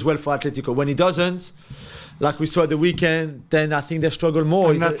 everything goes well for Atletico. When he doesn't, like we saw at the weekend, then I think they struggle more.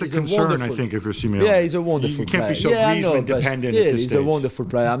 And that's a concern, I think, if you're Simeone. Yeah, he's a wonderful player. You can't be so Griezmann dependent at this he's stage. a wonderful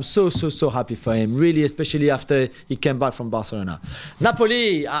player. I'm so happy for him, really, especially after he came back from Barcelona.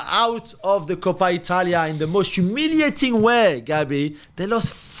 Napoli are out of the Coppa Italia in the most humiliating way, Gabi. They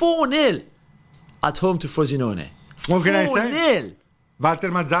lost 4-0 at home to Frosinone. What can I say? 4-0. Walter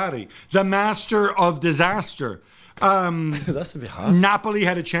Mazzarri, the master of disaster. That's a bit hard. Napoli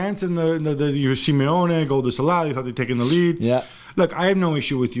had a chance in the Simeone, goal disallowed. They thought they'd taken the lead. Yeah. Look, I have no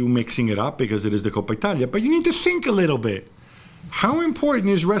issue with you mixing it up because it is the Coppa Italia, but you need to think a little bit. How important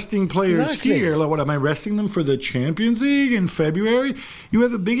is resting players here? Like, what, am I resting them for the Champions League in February? You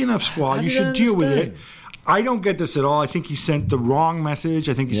have a big enough squad. You should deal with it. I don't get this at all. I think he sent the wrong message.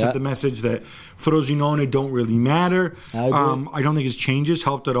 I think he sent the message that Frosinone don't really matter. I don't think his changes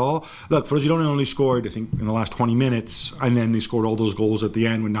helped at all. Look, Frosinone only scored, I think, in the last 20 minutes, and then they scored all those goals at the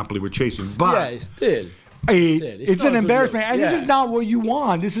end when Napoli were chasing. But it's an embarrassment. And this is not what you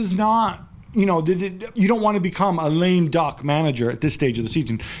want. This is not... You don't want to become a lame duck manager at this stage of the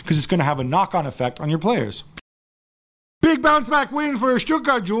season because it's going to have a knock-on effect on your players. Big bounce-back win for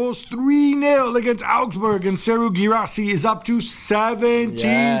Stuttgart, Jules. 3-0 against Augsburg, and Serhou Guirassy is up to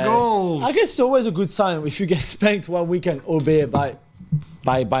 17 goals. I guess it's always a good sign if you get spanked one weekend, albeit by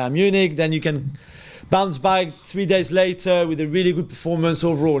Bayern Munich, then you can bounce back 3 days later with a really good performance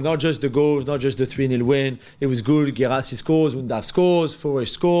overall. Not just the goals, not just the 3-0 win. It was good. Guirassy scores, Undav scores,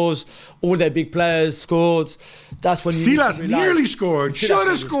 Forest scores. All their big players scored. That's when Silas nearly scored. Should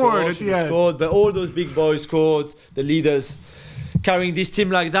have scored at the end. But all those big boys scored. The leaders carrying this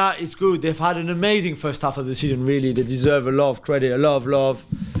team like that is good. They've had an amazing first half of the season, really. They deserve a lot of credit, a lot of love.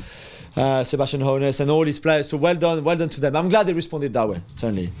 Sebastian Hoeneß and all his players. So well done to them. I'm glad they responded that way,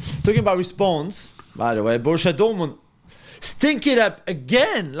 certainly. Talking about response, by the way, Borussia Dortmund stink it up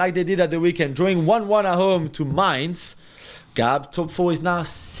again like they did at the weekend, drawing 1-1 at home to Mainz. Gab, top 4 is now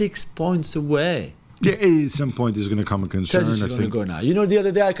 6 points away. Yeah, at some point there's going to come a concern. I think. Go now. You know, the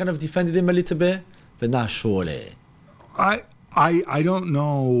other day I kind of defended him a little bit, but not surely. I don't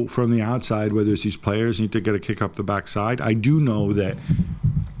know from the outside whether it's these players need to get a kick up the backside. I do know that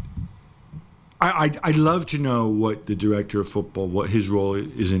I'd love to know what the director of football, what his role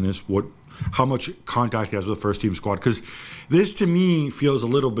is in this, how much contact he has with the first team squad, because this to me feels a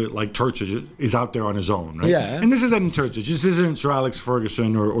little bit like Terzic is out there on his own, right? Yeah. And this isn't Terzic. This isn't Sir Alex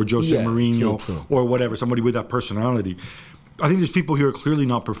Ferguson or Jose Mourinho true. Or whatever, somebody with that personality. I think there's people here who are clearly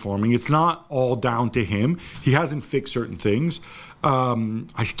not performing. It's not all down to him. He hasn't fixed certain things.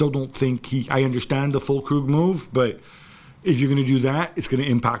 I still don't think I understand the full Krug move, but if you're going to do that, it's going to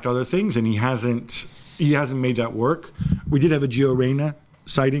impact other things, and he hasn't made that work. We did have a Gio Reyna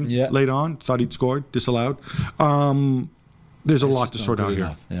sighting late on. Thought he'd scored, disallowed. There's a lot to sort out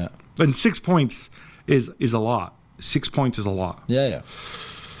here. Yeah. And 6 points is a lot. 6 points is a lot. Yeah.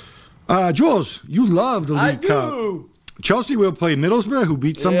 Jules, you love the League Cup. I do. Chelsea will play Middlesbrough, who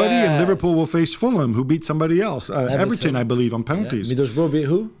beat somebody, and Liverpool will face Fulham, who beat somebody else. Everton, I believe, on penalties. Middlesbrough beat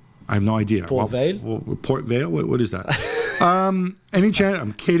who? I have no idea. Port Vale? Port Vale? What is that? Any chance?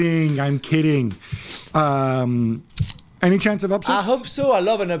 I'm kidding. Any chance of upsets? I hope so. I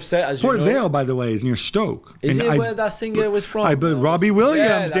love an upset, as Port you know. Vale, by the way, is near Stoke. Is it where that singer was from? Robbie Williams.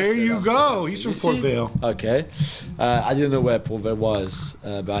 Yeah, there you go. He's from Port Vale. Okay. I didn't know where Port Vale was,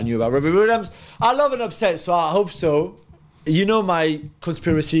 but I knew about Robbie Williams. I love an upset, so I hope so. You know my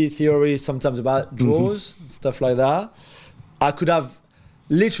conspiracy theory sometimes about draws and stuff like that. I could have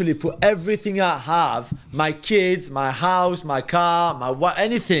literally put everything I have, my kids, my house, my car,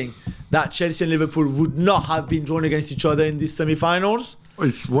 anything, that Chelsea and Liverpool would not have been drawn against each other in these semi-finals.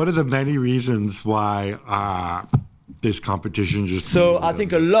 It's one of the many reasons why this competition just... So I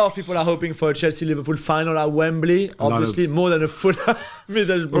think a lot of people are hoping for a Chelsea-Liverpool final at Wembley. Obviously, more than a full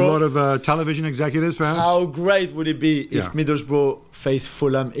Middlesbrough. A lot of television executives, perhaps? How great would it be if Middlesbrough faced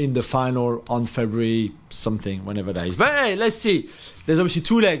Fulham in the final on February something, whenever that is. But hey, let's see. There's obviously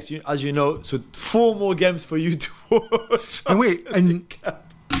 2 legs, as you know, so 4 more games for you to watch. And wait,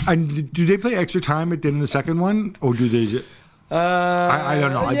 and do they play extra time at the end of the second one, or do they? I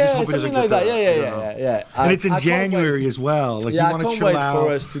don't know. I just hope it doesn't like get that. Yeah. And it's in January as well. Like you want to chill out,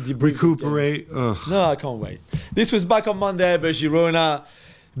 for us to debrief, recuperate. No, I can't wait. This was back on Monday, but Girona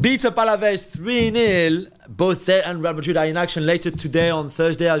beat up Alaves 3-0. Both they and Real Madrid are in action later today on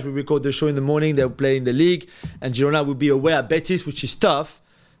Thursday as we record the show in the morning. They'll play in the league, and Girona will be away at Betis, which is tough,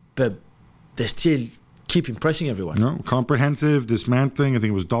 but they still keep impressing everyone. No, comprehensive, dismantling. I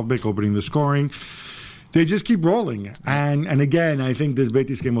think it was Dobbik opening the scoring. They just keep rolling. And again, I think this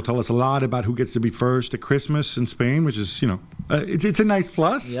Betis game will tell us a lot about who gets to be first at Christmas in Spain, which is, it's a nice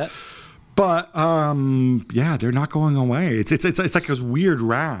plus. Yeah. But, they're not going away. It's like this weird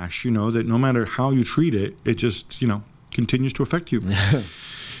rash, that no matter how you treat it, it just, continues to affect you.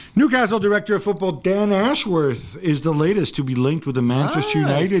 Newcastle Director of Football Dan Ashworth is the latest to be linked with the Manchester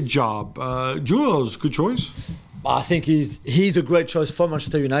United job. Juls, good choice? I think he's a great choice for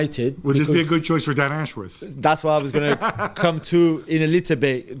Manchester United. Would this be a good choice for Dan Ashworth? That's what I was going to come to in a little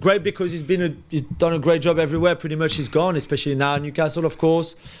bit. Great because he's done a great job everywhere. Pretty much he's gone, especially now at Newcastle, of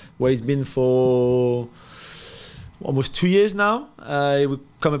course, where he's been for almost 2 years now. He will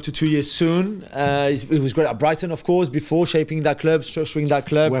come up to 2 years soon. He was great at Brighton, of course, before shaping that club, structuring that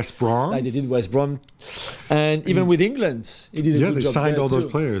club. West Brom. Like they did West Brom. And even with England, he did a good job. Yeah, they signed all those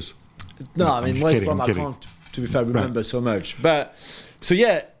players. No, I mean, West Brom, I can't, to be fair, remember so much. But, so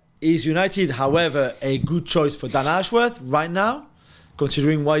yeah, is United, however, a good choice for Dan Ashworth right now,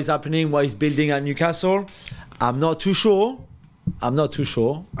 considering what is happening, what he's building at Newcastle? I'm not too sure.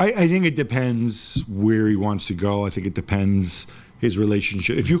 I think it depends where he wants to go. I think it depends his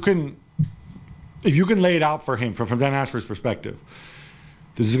relationship. If you can lay it out for him from Dan Ashworth's perspective,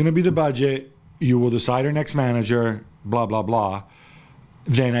 this is going to be the budget. You will decide our next manager. Blah blah blah.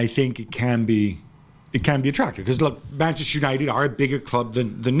 Then I think it can be attractive because look, Manchester United are a bigger club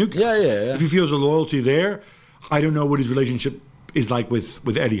than Newcastle. Yeah. If he feels a loyalty there, I don't know what his relationship is like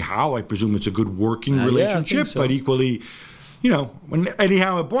with Eddie Howe. I presume it's a good working relationship, so. But equally. When Eddie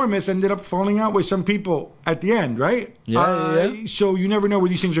Howe at Bournemouth ended up falling out with some people at the end, right? Yeah. So you never know where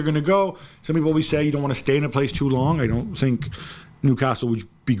these things are going to go. Some people always say you don't want to stay in a place too long. I don't think Newcastle would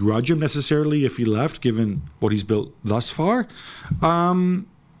begrudge him necessarily if he left, given what he's built thus far.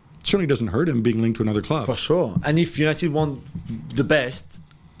 Certainly doesn't hurt him being linked to another club. For sure. And if United want the best,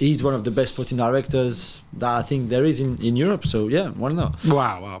 he's one of the best sporting directors that I think there is in Europe. So, yeah, why not?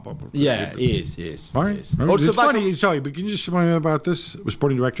 Wow. Yeah, he is. All right. Also, it's funny. Sorry, but can you just remind me about this? With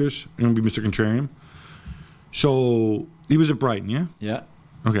sporting directors, I'm going to be Mr. Contrarian. So, he was at Brighton, yeah? Yeah.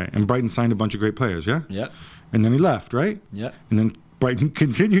 Okay, and Brighton signed a bunch of great players, yeah? Yeah. And then he left, right? Yeah. And then Brighton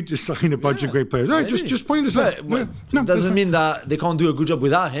continued to sign a bunch of great players. All right, just pointing this out. Doesn't mean that they can't do a good job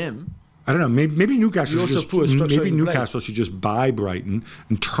without him. I don't know. Maybe Newcastle should just buy Brighton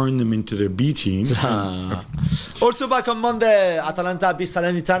and turn them into their B team. Also back on Monday, Atalanta beat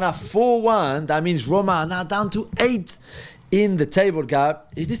Salernitana 4-1. That means Roma are now down to 8th in the table gap.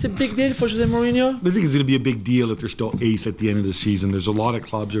 Is this a big deal for Jose Mourinho? I think it's going to be a big deal if they're still 8th at the end of the season. There's a lot of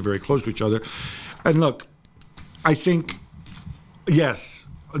clubs that are very close to each other. And look, I think, yes,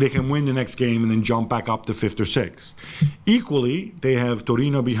 they can win the next game and then jump back up to 5th or 6th. Equally, they have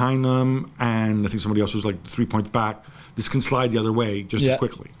Torino behind them, and I think somebody else who's like 3 points back. This can slide the other way just as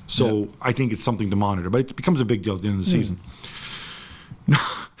quickly. So I think it's something to monitor. But it becomes a big deal at the end of the season.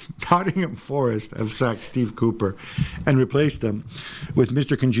 Nottingham Forest have sacked Steve Cooper and replaced him with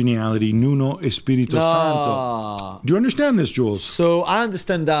Mr. Congeniality, Nuno Espirito Santo. Do you understand this, Jules? So I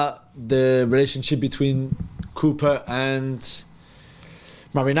understand that the relationship between Cooper and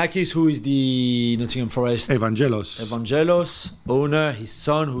Marinakis, who is the Nottingham Forest Evangelos owner, his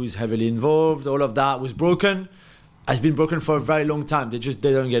son, who is heavily involved, all of that was broken. Has been broken for a very long time. They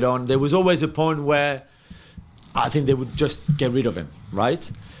don't get on. There was always a point where I think they would just get rid of him, right?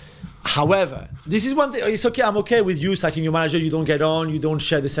 However, this is one thing. It's okay. I'm okay with you sacking your manager. You don't get on. You don't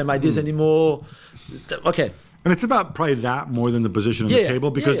share the same ideas anymore. Okay. And it's about probably that more than the position on the table,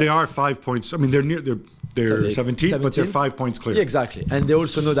 because they are 5 points. I mean, they're near. They're 17th, but they're 5 points clear. Yeah, exactly. And they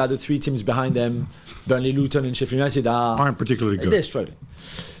also know that the three teams behind them, Burnley, Luton, and Sheffield United, aren't particularly good. They're struggling.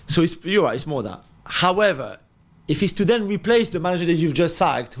 So you're right. It's more that. However, if he's to then replace the manager that you've just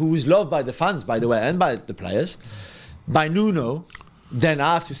sacked, who is loved by the fans, by the way, and by the players, by Nuno, then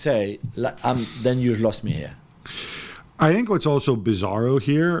I have to say, then you've lost me here. I think what's also bizarro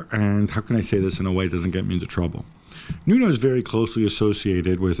here, and how can I say this in a way that doesn't get me into trouble? Nuno is very closely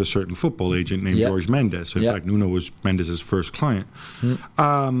associated with a certain football agent named George Mendes. In fact, Nuno was Mendes' first client.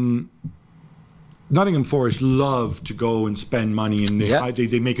 Nottingham Forest love to go and spend money, and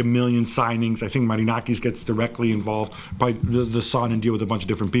they make a million signings. I think Marinakis gets directly involved by the son and deal with a bunch of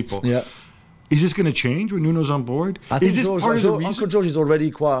different people. Yeah. Is this going to change when Nuno's on board? Is this part of the reason? Uncle George is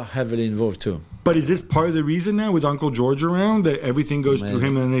already quite heavily involved too. But is this part of the reason now with Uncle George around that everything goes through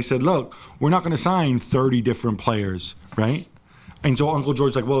him, and they said, look, we're not going to sign 30 different players, right? And so Uncle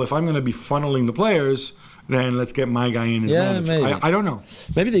George's like, well, if I'm going to be funneling the players, then let's get my guy in as manager. Maybe. I don't know.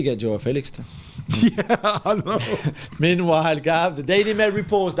 Maybe they get Joao Felix too. Yeah, I know. Meanwhile, Gab, the Daily Mail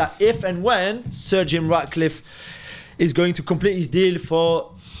reports that if and when Sir Jim Ratcliffe is going to complete his deal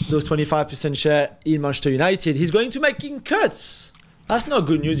for those 25% share in Manchester United, he's going to making cuts. That's not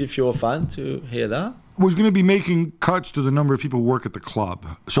good news if you're a fan to hear that. Was going to be making cuts to the number of people who work at the club.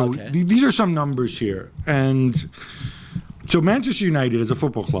 So these are some numbers here. And so Manchester United as a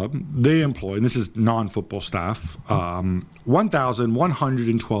football club, they employ, and this is non-football staff,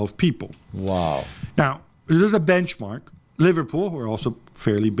 1,112 people. Wow. Now, there's a benchmark. Liverpool, who are also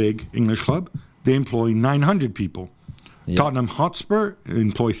fairly big English club, they employ 900 people. Yep. Tottenham Hotspur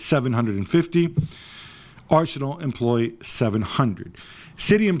employ 750. Arsenal employ 700.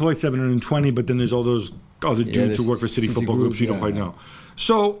 City employ 720, but then there's all those other dudes who work for City football groups you don't quite know.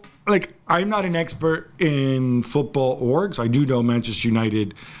 So, I'm not an expert in football orgs. I do know Manchester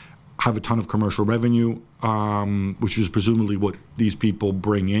United have a ton of commercial revenue, which is presumably what these people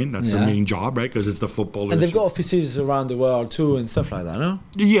bring in. That's their main job, right? Because it's the footballers. And they've got offices around the world too and stuff like that, no?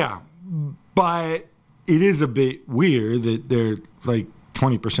 Yeah, but it is a bit weird that they're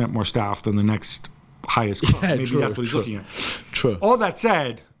 20% more staff than the next highest club. Maybe that's what he's looking at. True. All that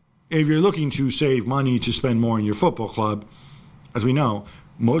said, if you're looking to save money to spend more in your football club, as we know,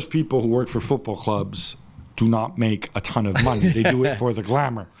 most people who work for football clubs do not make a ton of money. They do it for the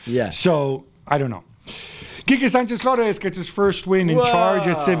glamour. Yeah. So, I don't know. Quique Sanchez-Flores gets his first win in charge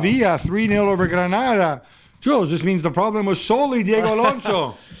at Sevilla, 3-0 over Granada. Jules, this means the problem was solely Diego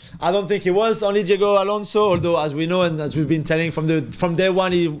Alonso. I don't think it was only Diego Alonso, although as we know and as we've been telling from day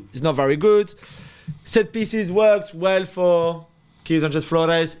one, he's not very good. Set pieces worked well for Quique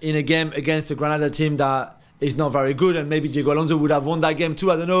Sanchez-Flores in a game against the Granada team that is not very good, and maybe Diego Alonso would have won that game too.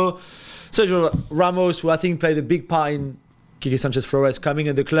 I don't know. Sergio Ramos, who I think played a big part in Quique Sanchez-Flores coming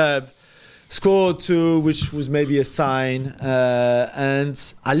in the club, scored 2, which was maybe a sign,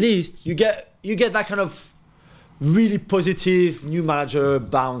 and at least you get that kind of really positive new manager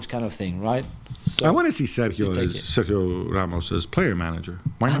bounce kind of thing, right? So I want to see Sergio Ramos as player manager.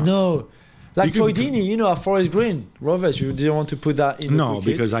 Why not? I know. Like Troy Deeney, at Forest Green Rovers, you didn't want to put that in. No,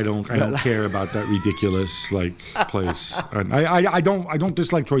 because I don't care about that ridiculous place. And I don't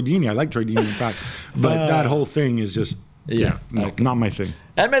dislike Troy Deeney. I like Troy Deeney, in fact, but that whole thing is just not my thing.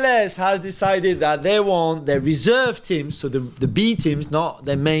 MLS has decided that they want their reserve teams, so the B teams, not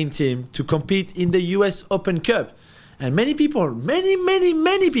their main team, to compete in the US Open Cup. And many people are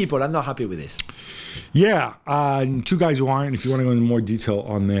not happy with this. Yeah, and two guys who aren't. If you want to go into more detail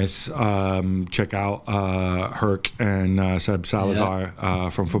on this, check out Herc and Seb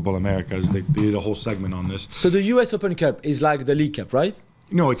Salazar from Football Americas. They did a whole segment on this. So the US Open Cup is like the League Cup, right?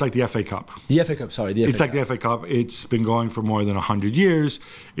 No, it's like the FA Cup. The FA Cup, sorry. It's like the FA Cup. It's been going for more than 100 years.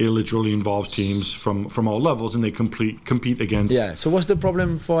 It literally involves teams from all levels, and they compete against... Yeah, so what's the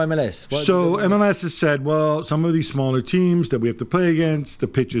problem for MLS? So MLS has said, well, some of these smaller teams that we have to play against, the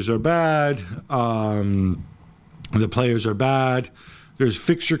pitches are bad, the players are bad, there's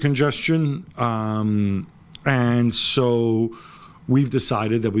fixture congestion, and so we've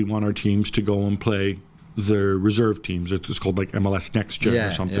decided that we want our teams to go and play their reserve teams. It's called like MLS Next Gen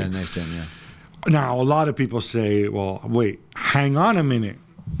or something. Yeah, Next Gen, yeah. Now, a lot of people say, well, wait, hang on a minute.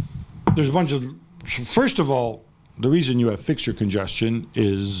 There's a bunch of... First of all, the reason you have fixture congestion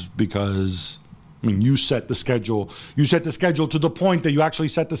is because, I mean, you set the schedule. You set the schedule to the point that you actually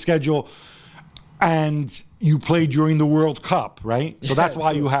set the schedule and you play during the World Cup, right? So that's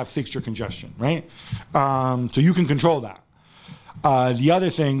why you have fixture congestion, right? So you can control that. The other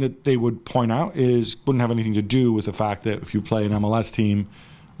thing that they would point out is wouldn't have anything to do with the fact that if you play an MLS team,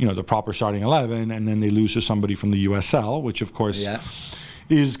 you know, the proper starting 11, and then they lose to somebody from the USL, which of course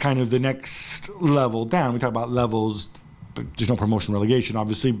is kind of the next level down. We talk about levels, but there's no promotion relegation,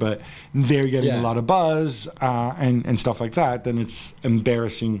 obviously, but they're getting a lot of buzz and stuff like that, then it's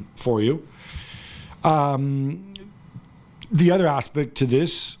embarrassing for you. The other aspect to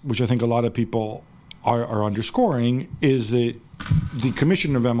this, which I think a lot of people are underscoring, is that the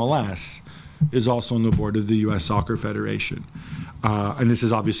commissioner of MLS is also on the board of the U.S. Soccer Federation. And this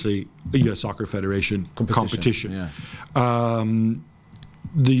is obviously a U.S. Soccer Federation competition.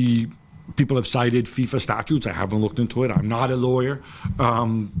 The people have cited FIFA statutes. I haven't looked into it. I'm not a lawyer.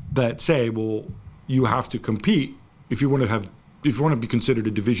 That say, well, you have to compete if you want to be considered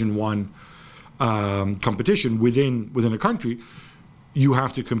a Division I competition within a country. You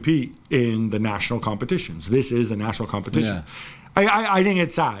have to compete in the national competitions. This is a national competition. Yeah. I think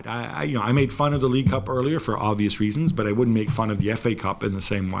it's sad. I made fun of the League Cup earlier for obvious reasons, but I wouldn't make fun of the FA Cup in the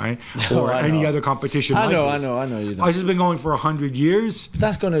same way or any other competition. I know. You know. This has been going for 100 years. But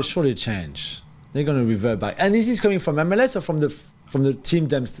that's going to surely change. They're going to revert back. And is this coming from MLS or from the team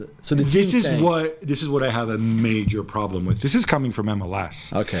themselves? So the team. This is what I have a major problem with. This is coming from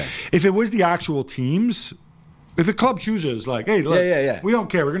MLS. Okay. If it was the actual teams, if a club chooses like, hey, look, we don't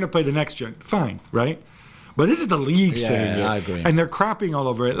care, we're going to play the next gen, fine, right? But this is the league saying it. I agree. And they're crapping all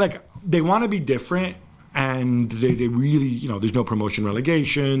over it. Like, they want to be different, and they really, you know, there's no promotion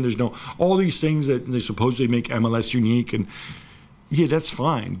relegation, there's no, all these things that they supposedly make MLS unique, and yeah, that's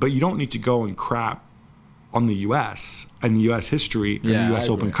fine. But you don't need to go and crap on the U.S. and the U.S. history and the U.S.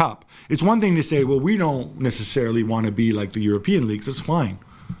 Open Cup. It's one thing to say, well, we don't necessarily want to be like the European leagues. That's fine.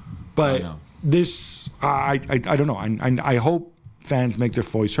 But this, I don't know. I hope fans make their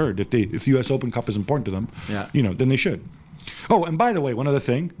voice heard. If the U.S. Open Cup is important to them, you know, then they should. Oh, and by the way, one other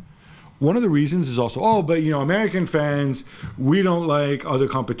thing. One of the reasons is also, but, you know, American fans, we don't like other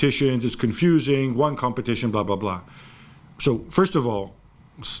competitions. It's confusing. One competition, blah, blah, blah. So, first of all,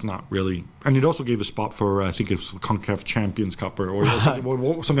 it's not really. And it also gave a spot for, I think it's the CONCACAF Champions Cup or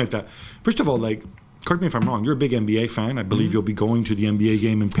something like that. First of all, like, correct me if I'm wrong, you're a big NBA fan. I believe you'll be going to the NBA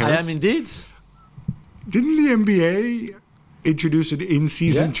game in Paris. I am indeed. Didn't the NBA introduce an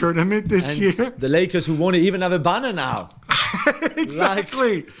in-season tournament this year? The Lakers, who won it, even have a banner now.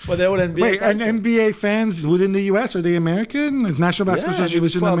 Exactly. Like, for the old NBA. Wait, and NBA fans within the U.S., are they American? The National Basketball Association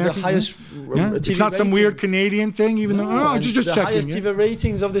is American? The highest It's not some weird Canadian thing, even though, just checking. The highest TV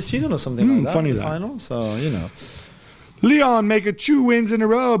ratings of the season or something like that. Funny that. Final, so, you know. Lyon make it 2 wins in a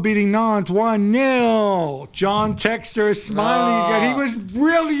row, beating Nantes 1-0. John Texter is smiling again. He was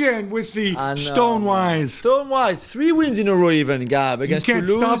brilliant with the Stonewise. Stonewise, 3 wins in a row even, Gab. Against you can't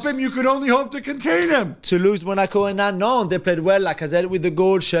Toulouse. stop him. You could only hope to contain him. Toulouse, Monaco, and Nantes, they played well. Like I said, with the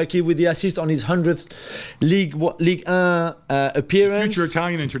goal, Cherki with the assist on his 100th Ligue 1 appearance. Future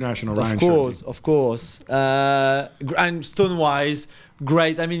Italian international, Ryan Cherki. Of course. And Stonewise,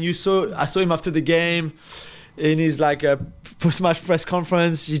 great. I mean, I saw him after the game. In his post-match press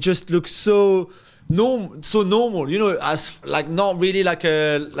conference, he just looks so normal, you know, as like not really like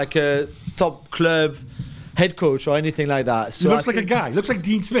a top club head coach or anything like that. So he looks like a guy. He looks like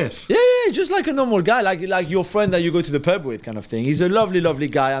Dean Smith. Yeah, just like a normal guy, like your friend that you go to the pub with, kind of thing. He's a lovely, lovely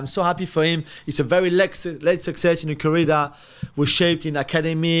guy. I'm so happy for him. It's a very late success in a career that was shaped in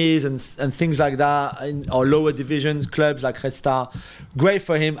academies and things like that, or lower divisions clubs like Red Star. Great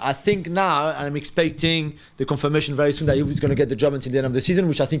for him. I think now, and I'm expecting the confirmation very soon that he's going to get the job until the end of the season,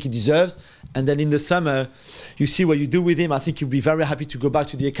 which I think he deserves. And then in the summer, you see what you do with him. I think he'll be very happy to go back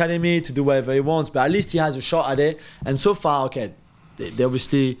to the academy to do whatever he wants. But at least he has a shot at it. And so far, okay, they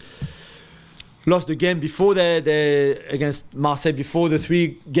obviously lost the game before they against Marseille before the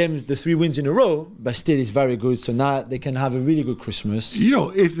 3 wins in a row, but still it's very good. So now they can have a really good Christmas. You know,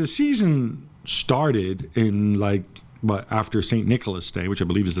 if the season started in after St. Nicholas Day, which I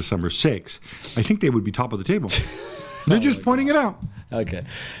believe is December 6th, I think they would be top of the table. They're just pointing it out. Okay.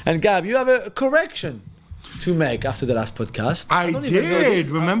 And Gab, you have a correction to make after the last podcast. I did.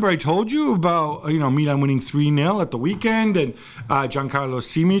 Remember, I told you about Milan winning 3-0 at the weekend, and Giancarlo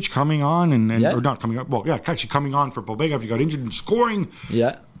Simic coming on, or not coming on. Well, yeah, actually coming on for Pobega after he got injured and scoring.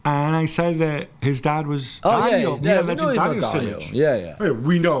 Yeah. And I said that his dad was Dario. Dario Simic. Yeah. Hey,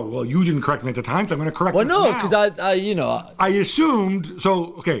 we know. Well, you didn't correct me at the time, so I'm going to correct you now. Well, no, because I assumed.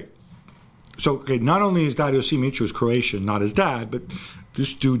 So, okay. So, okay, not only is Dario Simic, who's Croatian, not his dad, but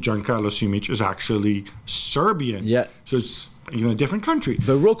this dude, Giancarlo Simic, is actually Serbian. Yeah. So it's even a different country.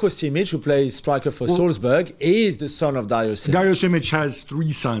 But Roko Simic, who plays striker for Salzburg, is the son of Dario Simic. Dario Simic has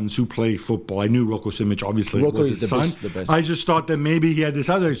 3 sons who play football. I knew Roko Simic obviously was his son. The best. I just thought that maybe he had this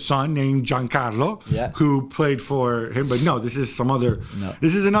other son named Giancarlo who played for him. But no, this is some other. No.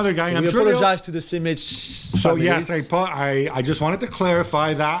 This is another guy. So I'm we sure apologize to the Simic families. yes, I just wanted to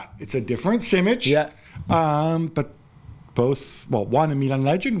clarify that it's a different Simic. Yeah. But both, one a Milan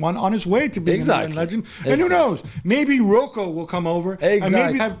legend, one on his way to being a Milan legend. And who knows? Maybe Rocco will come over and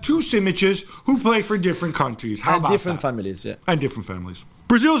maybe have 2 Simiches who play for different countries. How about different that? families, yeah. And different families.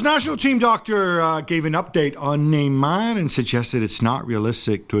 Brazil's national team doctor gave an update on Neymar and suggested it's not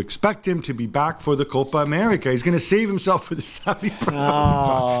realistic to expect him to be back for the Copa America. He's going to save himself for the Saudi Pro.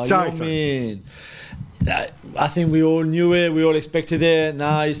 Oh, Sorry. I think we all knew it. We all expected it.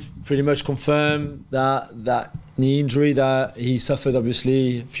 Now it's pretty much confirmed that knee injury that he suffered,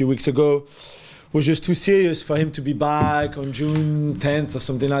 obviously, a few weeks ago was just too serious for him to be back on June 10th or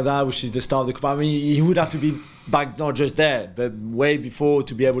something like that, which is the start of the Copa. I mean, he would have to be back not just there, but way before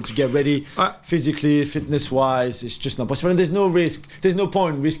to be able to get ready physically, fitness-wise. It's just not possible. And there's no risk. There's no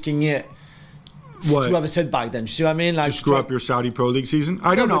point risking it. What? To have a setback then. You see what I mean? Like to screw up your Saudi Pro League season?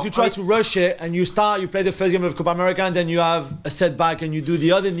 I don't know. But you try to rush it and you play the first game of Copa America and then you have a setback and you do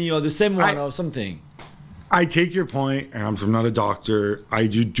the other knee or the same one or something. I take your point, and I'm not a doctor. I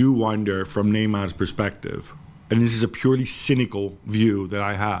do wonder from Neymar's perspective, and this is a purely cynical view that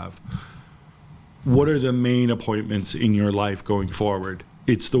I have, what are the main appointments in your life going forward?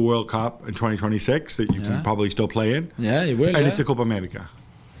 It's the World Cup in 2026 that you can probably still play in. Yeah, you will. And it's the Copa America.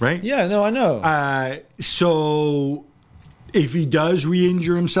 Right? Yeah, no, I know. So if he does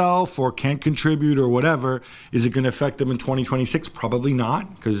re-injure himself or can't contribute or whatever, is it going to affect him in 2026? Probably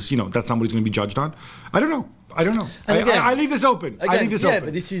not, because that's not what he's going to be judged on. I don't know. I leave this open. Open.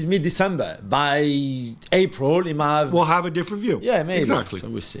 But this is mid-December. By April, he might have... We'll have a different view. Yeah, maybe. Exactly. So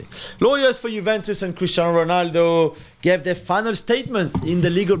we'll see. Lawyers for Juventus and Cristiano Ronaldo gave their final statements in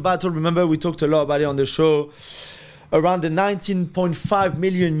the legal battle. Remember, we talked a lot about it on the show. Around the 19.5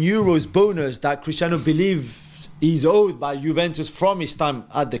 million euros bonus that Cristiano believes is owed by Juventus from his time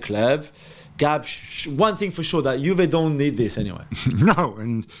at the club. Gab, one thing for sure, that Juve don't need this anyway. No,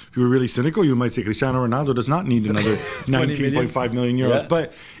 and if you were really cynical, you might say Cristiano Ronaldo does not need another 19.5 million euros. Yeah.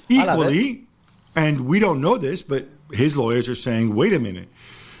 But equally, and we don't know this, but his lawyers are saying, wait a minute,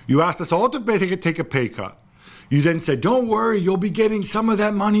 you asked us all to take a pay cut. You then said, don't worry, you'll be getting some of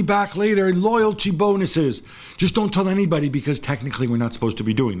that money back later in loyalty bonuses. Just don't tell anybody because technically we're not supposed to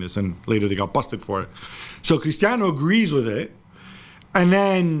be doing this. And later they got busted for it. So Cristiano agrees with it. And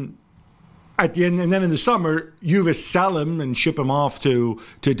then at the end, and then in the summer, Juve sell him and ship him off to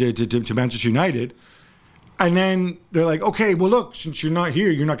Manchester United. And then they're like, okay, well, look, since you're not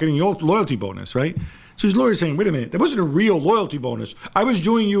here, you're not getting your loyalty bonus, right? So his lawyer's saying, wait a minute, that wasn't a real loyalty bonus. I was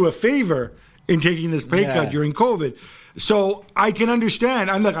doing you a favor in taking this pay cut during COVID. So I can understand.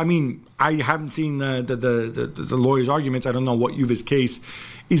 And look, I mean, I haven't seen the lawyer's arguments. I don't know what Juve's case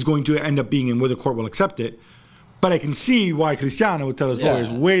is going to end up being and whether the court will accept it. But I can see why Cristiano would tell his lawyers,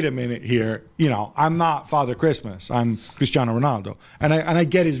 wait a minute here, I'm not Father Christmas. I'm Cristiano Ronaldo. And I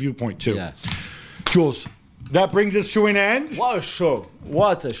get his viewpoint too. Yeah. Jules, that brings us to an end. What a show.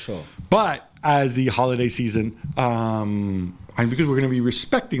 What a show. But as the holiday season, and because we're going to be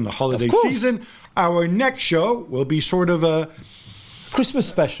respecting the holiday season, our next show will be sort of a Christmas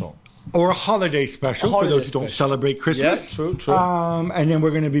special. Or a holiday special for those who don't celebrate Christmas. Yes, true. And then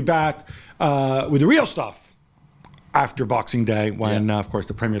we're going to be back with the real stuff after Boxing Day when, of course,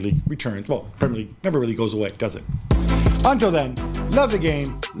 the Premier League returns. Well, Premier League never really goes away, does it? Until then, love the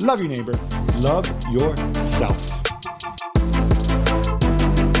game, love your neighbor, love yourself.